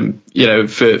said,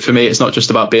 for me, it's not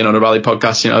just about being on a rally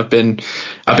podcast. I've been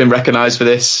recognised for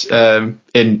this in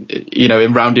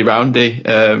Roundy,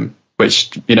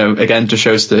 which again just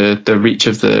shows the reach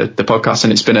of the podcast.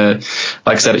 And it's been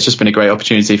like I said, it's just been a great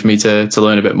opportunity for me to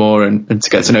learn a bit more and to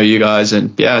get to know you guys.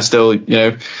 And yeah, I still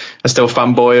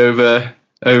fanboy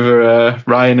over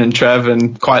Ryan and Trev,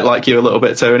 and quite like you a little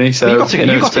bit, Tony. So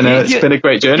it's been a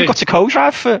great journey. You got to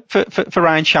co-drive for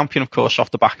Ryan Champion, of course,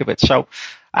 off the back of it. So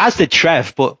as did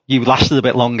Trev, but you lasted a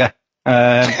bit longer.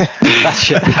 Trev,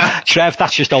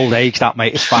 that's just old age, that,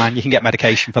 mate. It's fine. You can get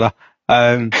medication for that.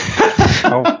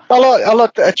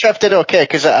 Trev did okay,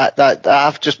 because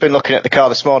I've just been looking at the car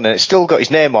this morning. It's still got his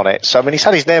name on it. So I mean, he's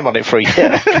had his name on it for a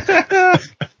year.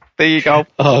 There you go.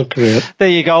 Oh, great. There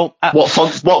you go. What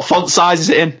font size is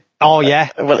it in? Oh yeah.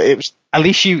 Well, it was. At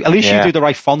least you do the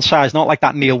right font size, not like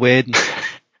that Neil Worden.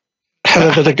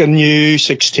 Helvetica New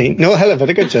 16. No,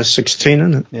 Helvetica just 16,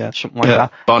 isn't it? Yeah, something like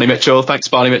that. Barney Mitchell. Thanks,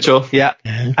 Barney Mitchell. Yeah.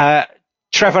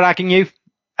 Trevor Agnew,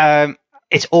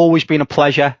 it's always been a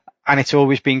pleasure, and it's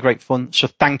always been great fun. So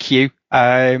thank you.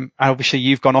 And obviously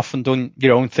you've gone off and done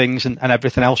your own things and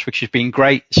everything else, which has been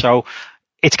great. So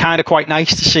it's kind of quite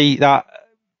nice to see that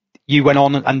you went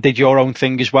on and did your own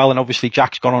thing as well, and obviously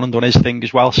Jack's gone on and done his thing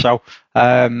as well. So,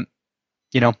 I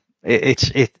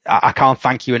can't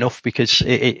thank you enough, because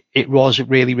it was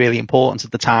really, really important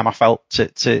at the time, I felt,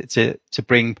 to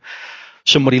bring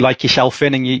somebody like yourself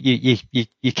in, and you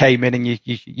came in and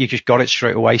you just got it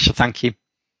straight away. So thank you.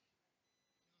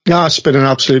 No, it's been an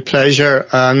absolute pleasure,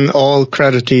 and all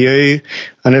credit to you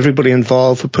and everybody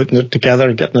involved for putting it together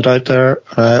and getting it out there.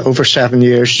 Over 7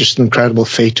 years, just an incredible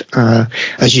feat.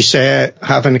 As you say,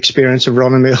 having experience of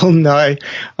running my own now,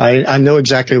 I know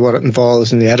exactly what it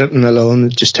involves, and the editing alone,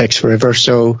 it just takes forever.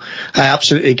 So I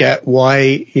absolutely get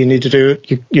why you need to do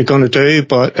it. You're going to do,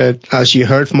 but as you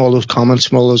heard from all those comments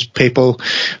from all those people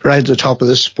right at the top of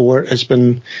the sport, it's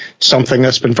been something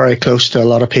that's been very close to a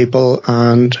lot of people.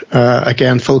 And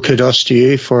again, full kudos to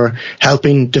you for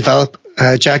helping develop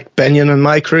Jack Benyon and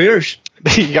my careers.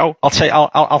 There you go. I'll take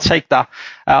that.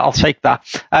 I'll take that.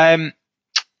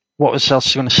 What else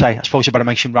was I going to say? I suppose I better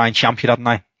mention Ryan Champion, hadn't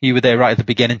I? You were there right at the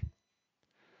beginning.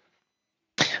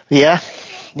 Yeah.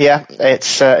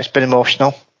 It's been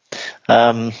emotional.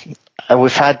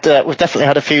 We've definitely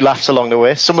had a few laughs along the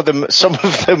way. Some of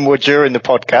them were during the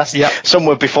podcast. Yeah. Some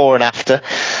were before and after.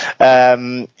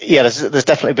 There's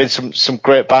definitely been some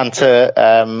great banter.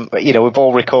 We've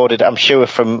all recorded, I'm sure,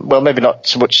 maybe not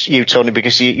so much you, Tony,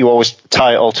 because you always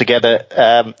tie it all together.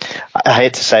 I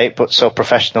hate to say it, but so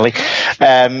professionally.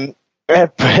 But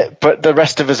the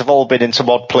rest of us have all been in some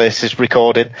odd places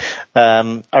recording.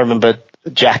 I remember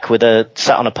Jack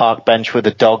sat on a park bench with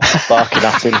a dog barking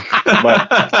at him.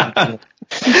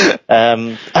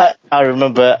 I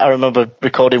remember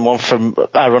recording one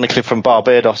ironically from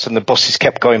Barbados, and the buses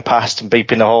kept going past and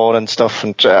beeping the horn and stuff.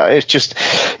 And it's just,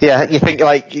 you think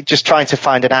like just trying to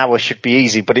find an hour should be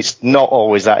easy, but it's not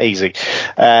always that easy.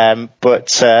 No,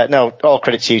 all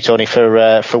credit to you, Tony,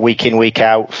 for week in, week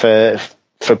out, for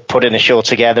putting a show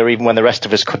together, even when the rest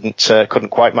of us couldn't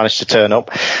quite manage to turn up.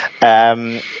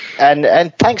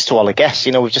 And thanks to all the guests.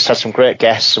 We've just had some great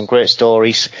guests, some great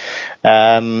stories.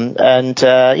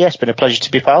 It's been a pleasure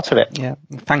to be part of it. Yeah.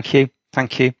 Thank you.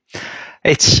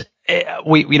 It's,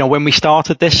 when we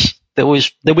started this, there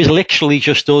was literally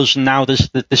just us, and now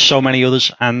there's so many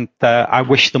others, and I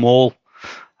wish them all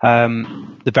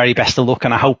the very best of luck,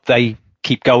 and I hope they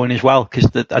keep going as well, because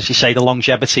as you say, the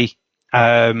longevity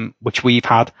which we've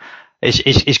had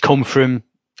is come from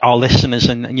our listeners,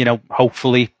 and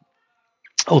hopefully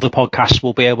other podcasts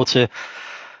will be able to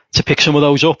pick some of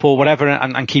those up or whatever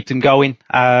and keep them going.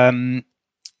 But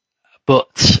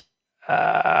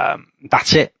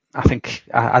that's it. I think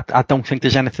I don't think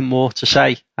there's anything more to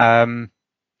say. Do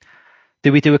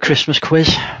we do a Christmas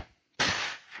quiz?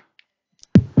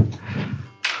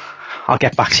 I'll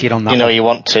get back to you on that. You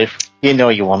want to.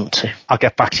 I'll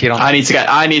get back to you on that. I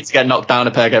need to get knocked down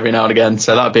a peg every now and again,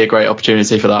 so that'd be a great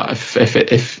opportunity for that.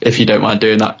 If you don't mind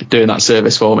doing that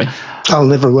service for me. I'll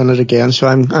never win it again, so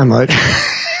I'm out.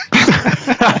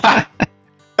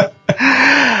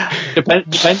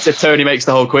 Depends if Tony makes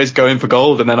the whole quiz go in for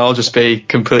gold, and then I'll just be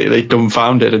completely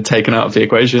dumbfounded and taken out of the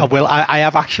equation. I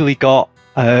have actually got.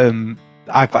 One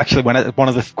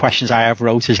of the questions I have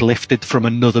wrote is lifted from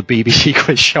another BBC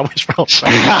quiz show as well. So.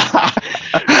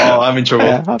 I'm in trouble.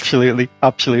 Yeah,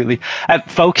 absolutely.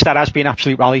 Folks, that has been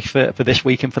Absolute Rally for this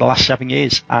week and for the last 7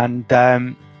 years. And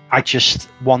I just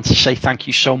want to say thank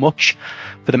you so much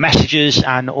for the messages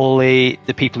and all the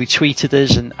people who tweeted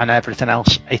us and everything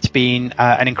else. It's been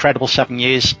an incredible 7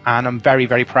 years, and I'm very,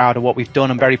 very proud of what we've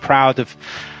done. I'm very proud of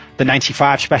the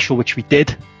 95 special, which we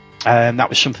did. That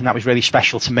was something that was really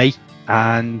special to me.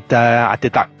 And I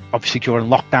did that obviously during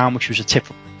lockdown, which was a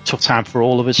tough time for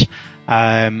all of us.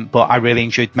 But I really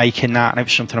enjoyed making that, and it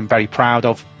was something I'm very proud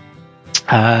of.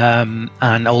 And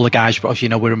all the guys, as you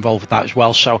know, were involved with that as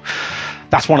well. So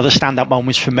that's one of the standout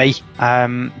moments for me.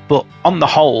 But on the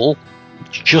whole,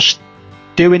 just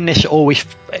doing this always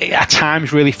at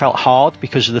times really felt hard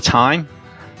because of the time.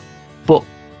 But,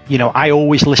 I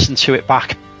always listen to it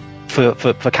back for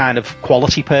kind of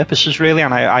quality purposes, really,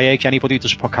 and I urge anybody who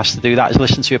does a podcast to do that, is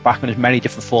listen to it back in as many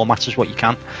different formats as what you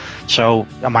can. So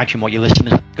imagine what your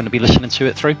listeners are going to be listening to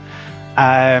it through.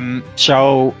 And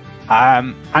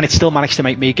it still managed to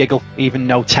make me giggle, even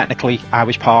though technically I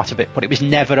was part of it. But it was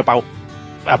never about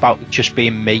just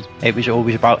being me. It was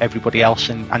always about everybody else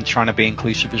and trying to be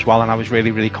inclusive as well. And I was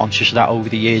really, really conscious of that over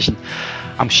the years. And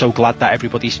I'm so glad that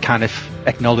everybody's kind of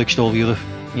acknowledged all the other,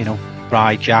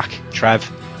 Bri, Jack, Trev,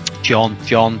 John,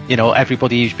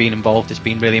 everybody who's been involved. It's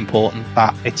been really important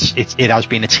that it has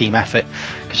been a team effort,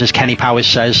 because as Kenny Powers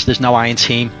says, there's no I in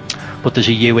team, but there's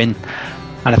a you in.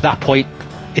 And at that point,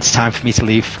 it's time for me to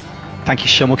leave. Thank you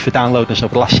so much for downloading us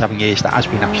over the last 7 years. That has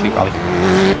been Absolute Rally.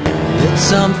 It's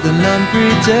something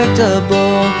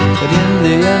unpredictable, but in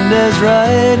the end is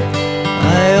right.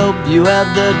 I hope you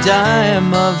had the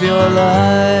time of your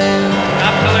life.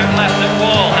 Absolute left at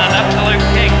wall.